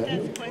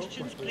comentario.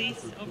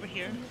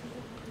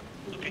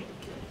 Okay.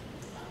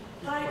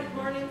 Hi, good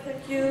morning.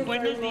 Thank you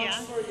very much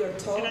for your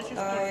talk.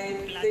 I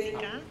think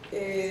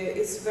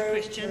it's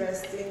very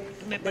interesting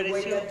the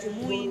way that you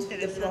put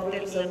the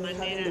problems that we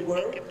have in the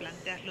world.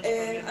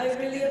 And I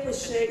really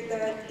appreciate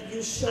that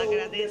you show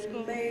the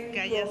main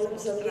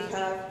problems that we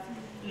have,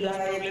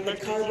 like the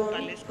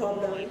carbon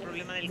problem,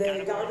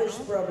 the garbage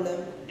problem,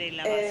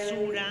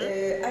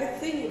 and I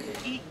think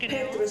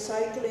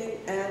recycling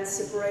and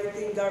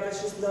separating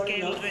garbage is not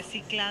enough. We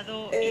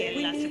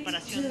need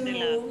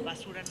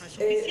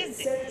to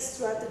set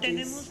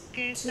strategies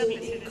to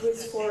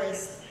increase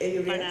forest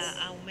areas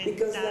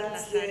because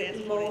that's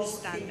the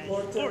most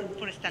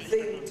important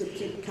thing to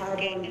keep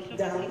carbon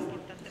down,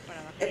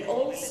 and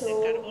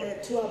also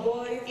to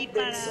avoid the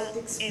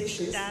exotic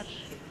species.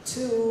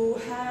 To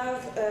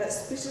have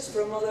species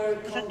from other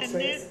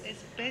countries,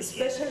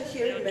 especially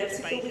here in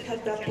Mexico, we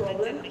have that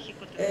problem.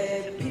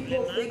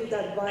 People think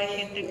that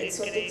buying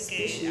exotic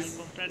species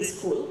is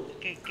cool,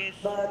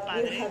 but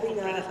we're having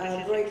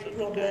a great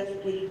problem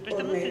with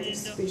our native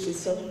species.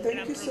 So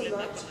thank you so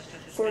much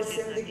for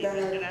sending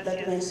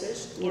that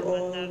message to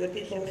all the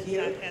people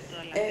here,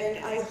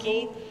 and I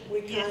hope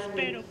we can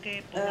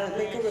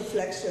make a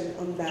reflection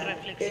on that.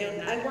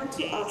 And I want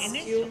to ask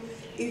you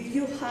if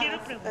you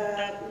have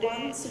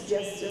one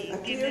suggestion, a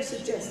clear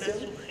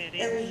suggestion,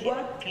 and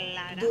what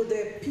do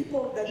the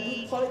people that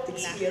do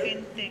politics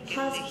here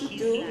have to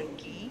do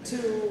to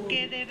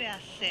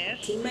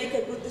make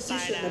a good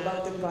decision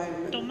about the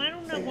environment?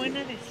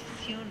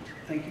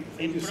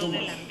 Thank you so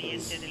much for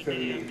this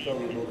very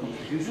valuable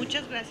contribution.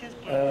 Muchas gracias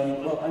por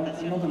well, I'm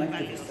not an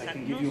activist. I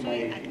can give you my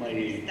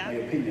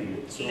opinion.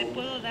 So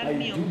I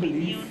do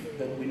believe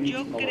that we need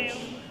knowledge.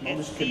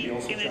 Knowledge can be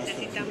also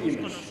transferred through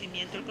image.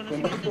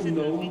 When people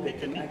know, they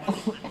can act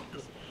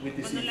with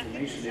this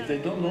information. If they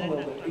don't know, well,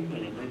 they're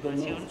ignorant. They don't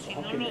know. So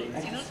how can they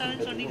act?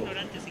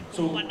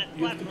 So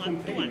you have to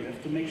campaign. You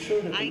have to make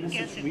sure that the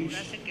message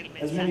reaches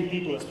as many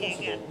people as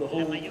possible. The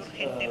whole,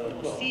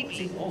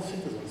 all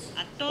citizens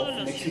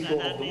of Mexico,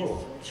 of the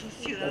world.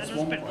 That's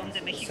one point.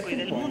 The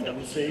second point, I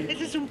would say,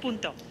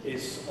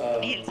 is,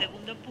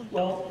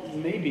 well,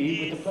 maybe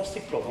with the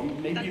plastic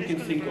problem, maybe you can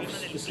think of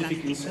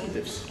specific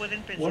incentives.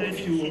 What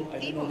if you, I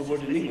don't know the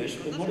word in English,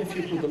 but what if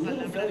you put a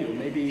little value,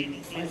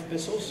 maybe 5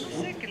 pesos,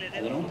 I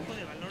don't know,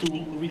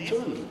 to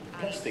return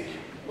plastic?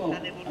 Well,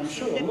 I'm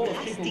sure a lot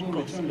of people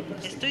will return the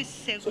plastic.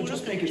 So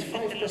just make it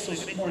 5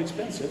 pesos more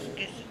expensive.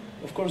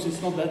 Of course,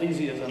 it's not that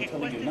easy as I'm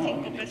telling you now.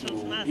 You need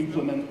to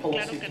implement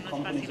policy to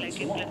companies and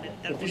so on.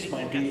 But this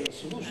might be a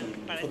solution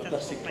for the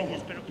plastic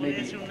problem.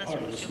 Maybe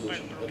part of the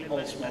solution, but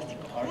all small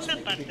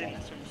parts make a big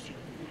one.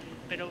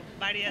 Pero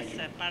varias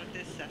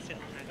partes hacen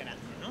una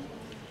grande, ¿no?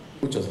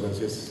 Muchas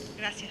gracias.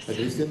 Gracias. A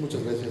Cristian,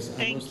 muchas gracias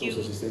a nuestros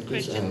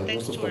asistentes, a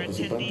nuestros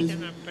participantes.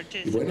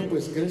 Y bueno,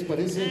 pues, ¿qué les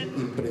parece?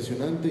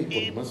 Impresionante y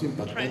por lo más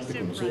impactante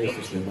conocer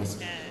estos temas.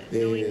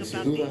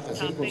 Sin duda,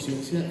 hacer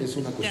conciencia es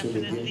una cuestión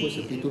de tiempo, es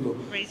el título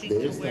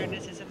de esta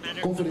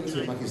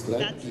conferencia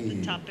magistral,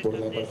 y por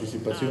la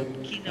participación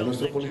a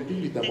nuestro ponente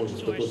invitamos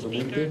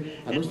respetuosamente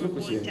a nuestro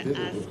presidente del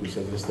Poder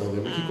Judicial del Estado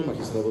de México,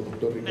 magistrado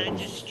doctor Ricardo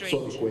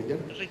Sodi Cuellar,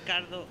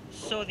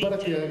 para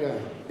que haga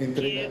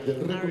entrega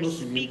del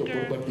reconocimiento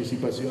por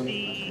participación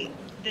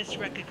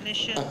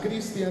a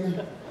Christian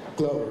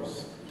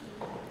Clauwers,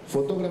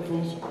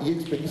 fotógrafo y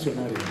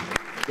expedicionario.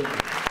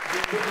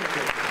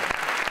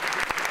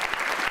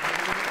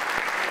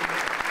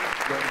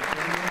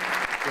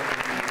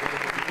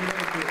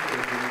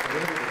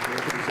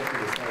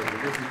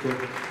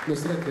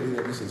 nuestra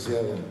querida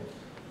licenciada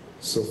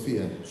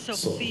Sofía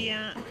Sodi.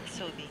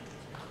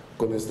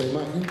 Con esta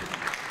imagen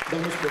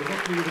damos por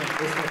concluida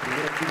esta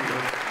primera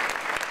actividad,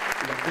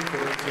 la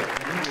conferencia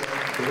anual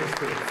de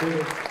este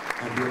Foro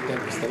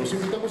ambientalista. Los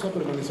invitamos a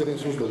permanecer en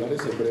sus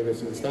lugares. En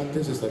breves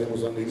instantes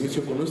estaremos dando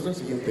inicio con nuestra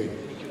siguiente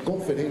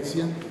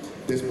conferencia.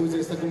 Después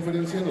de esta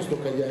conferencia nos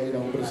toca ya ir a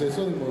un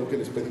receso, de modo que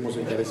les pedimos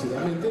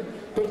encarecidamente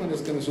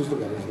permanezcan en sus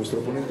lugares. Nuestro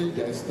ponente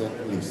ya está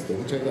listo.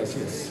 Muchas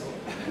gracias.